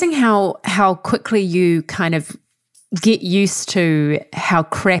it's amazing how quickly you kind of get used to how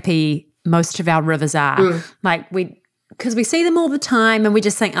crappy most of our rivers are. Like because we see them all the time and we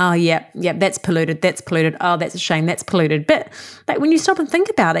just think, oh, yeah, that's polluted. Oh, that's a shame, that's polluted. But like when you stop and think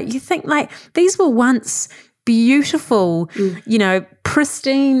about it, you think like these were once beautiful,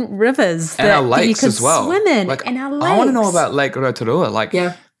 pristine rivers and our lakes that you could as well. swim in. Like, and our lakes. I want to know about Lake Rotorua. Like,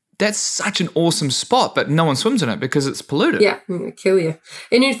 that's such an awesome spot, but no one swims in it because it's polluted. Yeah, it'll kill you.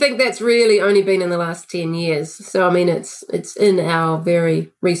 And you think that's really only been in the last 10 years. So, I mean, it's in our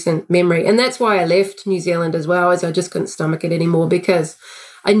very recent memory. And that's why I left New Zealand as well, as I just couldn't stomach it anymore, because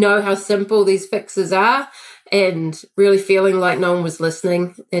I know how simple these fixes are, and really feeling like no one was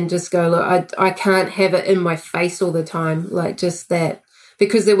listening, and just go, look, I can't have it in my face all the time, like just that.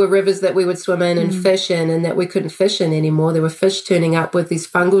 Because there were rivers that we would swim in and fish in, and that we couldn't fish in anymore. There were fish turning up with these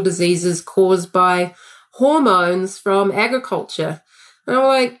fungal diseases caused by hormones from agriculture. And I'm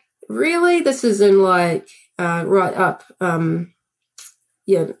like, really? This is in like right up,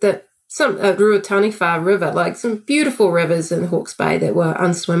 Ruataniwha River, like some beautiful rivers in Hawke's Bay that were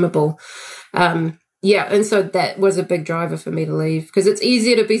unswimmable. And so that was a big driver for me to leave, because it's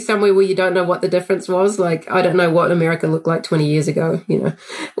easier to be somewhere where you don't know what the difference was. Like, I don't know what America looked like 20 years ago,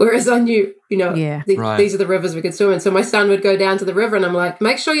 whereas I knew, these are the rivers we could swim in. So my son would go down to the river and I'm like,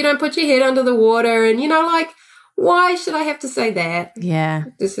 make sure you don't put your head under the water. And, why should I have to say that? Yeah.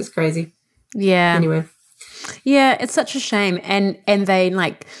 This is crazy. Yeah. Anyway. Yeah, it's such a shame. And they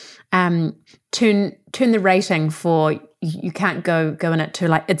like turn the rating for you can't go in it to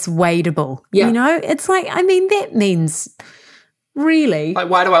like it's wadeable. Yeah. It's like, I mean, that means really. Like,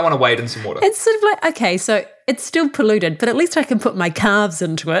 why do I want to wade in some water? It's sort of like, okay, so it's still polluted, but at least I can put my calves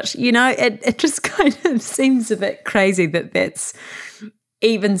into it. It just kind of seems a bit crazy that that's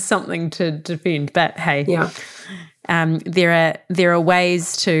even something to defend. But hey, there are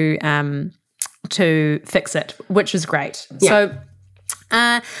ways to fix it, which is great. Yeah. So,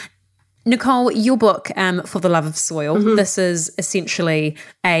 Nicole, your book, For the Love of Soil, this is essentially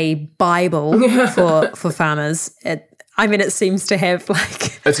a Bible for farmers. It seems to have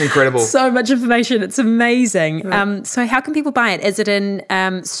it's incredible. So much information. It's amazing. Right. So how can people buy it? Is it in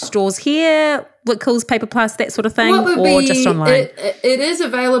stores here, Whitcoulls, Paper Plus, that sort of thing, or just online? It is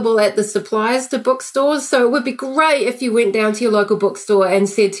available at the suppliers to bookstores. So it would be great if you went down to your local bookstore and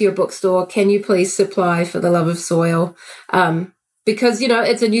said to your bookstore, can you please supply For the Love of Soil? Because,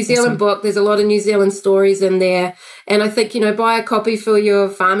 it's a New Zealand book. There's a lot of New Zealand stories in there. And I think, buy a copy for your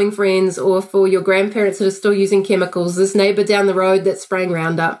farming friends or for your grandparents that are still using chemicals, this neighbour down the road that's spraying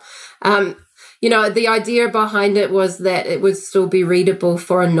Roundup. The idea behind it was that it would still be readable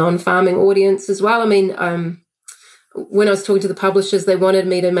for a non-farming audience as well. I mean, when I was talking to the publishers, they wanted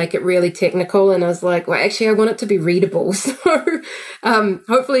me to make it really technical. And I was like, well, actually, I want it to be readable. So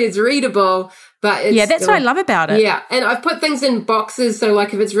hopefully it's readable. But it's that's what I love about it. Yeah, and I've put things in boxes, so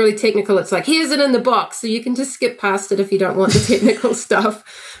like if it's really technical, it's like, here's it in the box, so you can just skip past it if you don't want the technical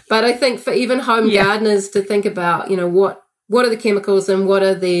stuff. But I think for even home gardeners to think about, what are the chemicals and what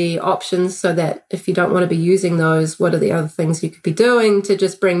are the options, so that if you don't want to be using those, what are the other things you could be doing to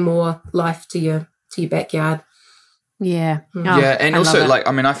just bring more life to your backyard. Yeah. Oh, and also,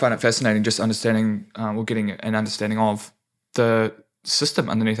 I find it fascinating just understanding, getting an understanding of the system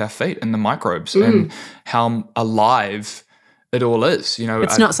underneath our feet and the microbes and how alive it all is.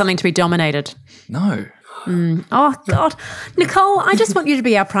 It's not something to be dominated. No. Oh God, Nicole, I just want you to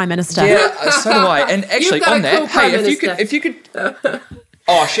be our Prime Minister. Yeah, so do I. And actually, on that, if you could.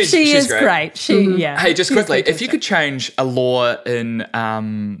 Oh, she's great. Hey, just quickly, if you could change a law in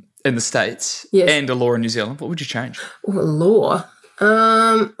the States and a law in New Zealand, what would you change? Oh, a law.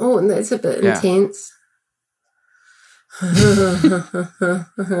 That's a bit intense. I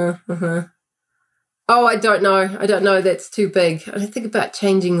don't know. That's too big. I don't think about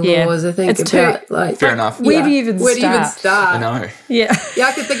changing laws. I think fair enough. Where do you even start? I know. Yeah. Yeah,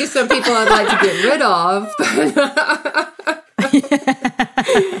 I could think of some people I'd like to get rid of.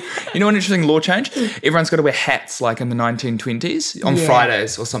 You know, an interesting law change? Everyone's got to wear hats like in the 1920s on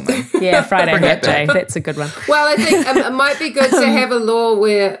Fridays or something. Yeah, Friday Hat Day. That's a good one. Well, I think it might be good to have a law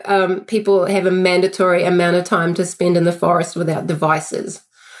where people have a mandatory amount of time to spend in the forest without devices.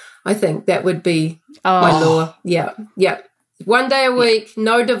 I think that would be my law. Yeah. 1 day a week,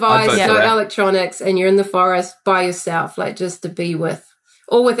 no device, no electronics, and you're in the forest by yourself, like just to be with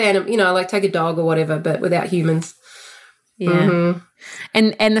or with like take a dog or whatever, but without humans. Yeah. Mm-hmm.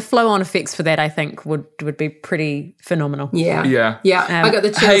 And the flow-on effects for that, I think, would be pretty phenomenal. Yeah. Yeah. I got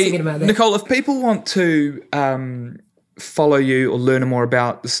the chills thinking about that. Nicole, if people want to follow you or learn more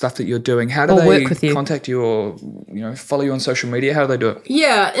about the stuff that you're doing, how do they contact you or follow you on social media? How do they do it?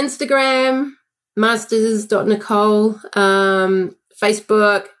 Yeah, Instagram, masters.nicole,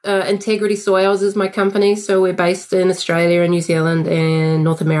 Facebook, Integrity Soils is my company. So we're based in Australia and New Zealand and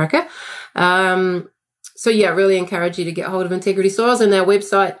North America. So yeah, really encourage you to get hold of Integrity Soils and our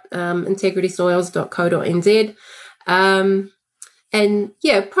website, integritysoils.co.nz. And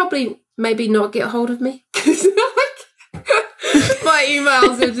yeah, probably maybe not get hold of me because my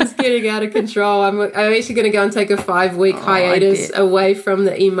emails are just getting out of control. I'm actually going to go and take a 5-week hiatus away from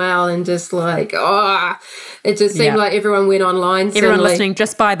the email and just it just seemed like everyone went online. Everyone listening,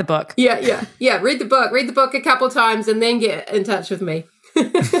 just buy the book. Yeah. Read the book a couple times and then get in touch with me.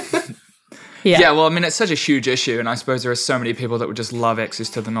 Yeah, well, I mean, it's such a huge issue, and I suppose there are so many people that would just love access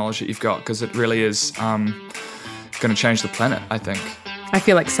to the knowledge that you've got because it really is going to change the planet, I think. I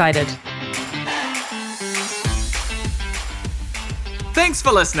feel excited. Thanks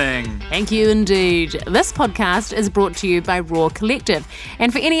for listening. Thank you indeed. This podcast is brought to you by Raw Collective.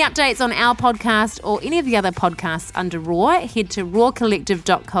 And for any updates on our podcast or any of the other podcasts under Raw, head to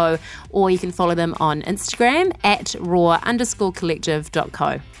rawcollective.co or you can follow them on Instagram at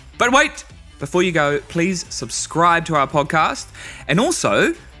raw_collective.co. But wait! Before you go, please subscribe to our podcast and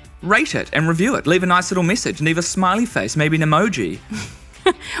also rate it and review it. Leave a nice little message, leave a smiley face, maybe an emoji.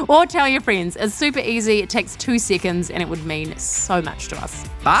 Or tell your friends. It's super easy. It takes 2 seconds and it would mean so much to us.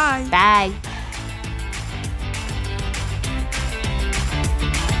 Bye. Bye.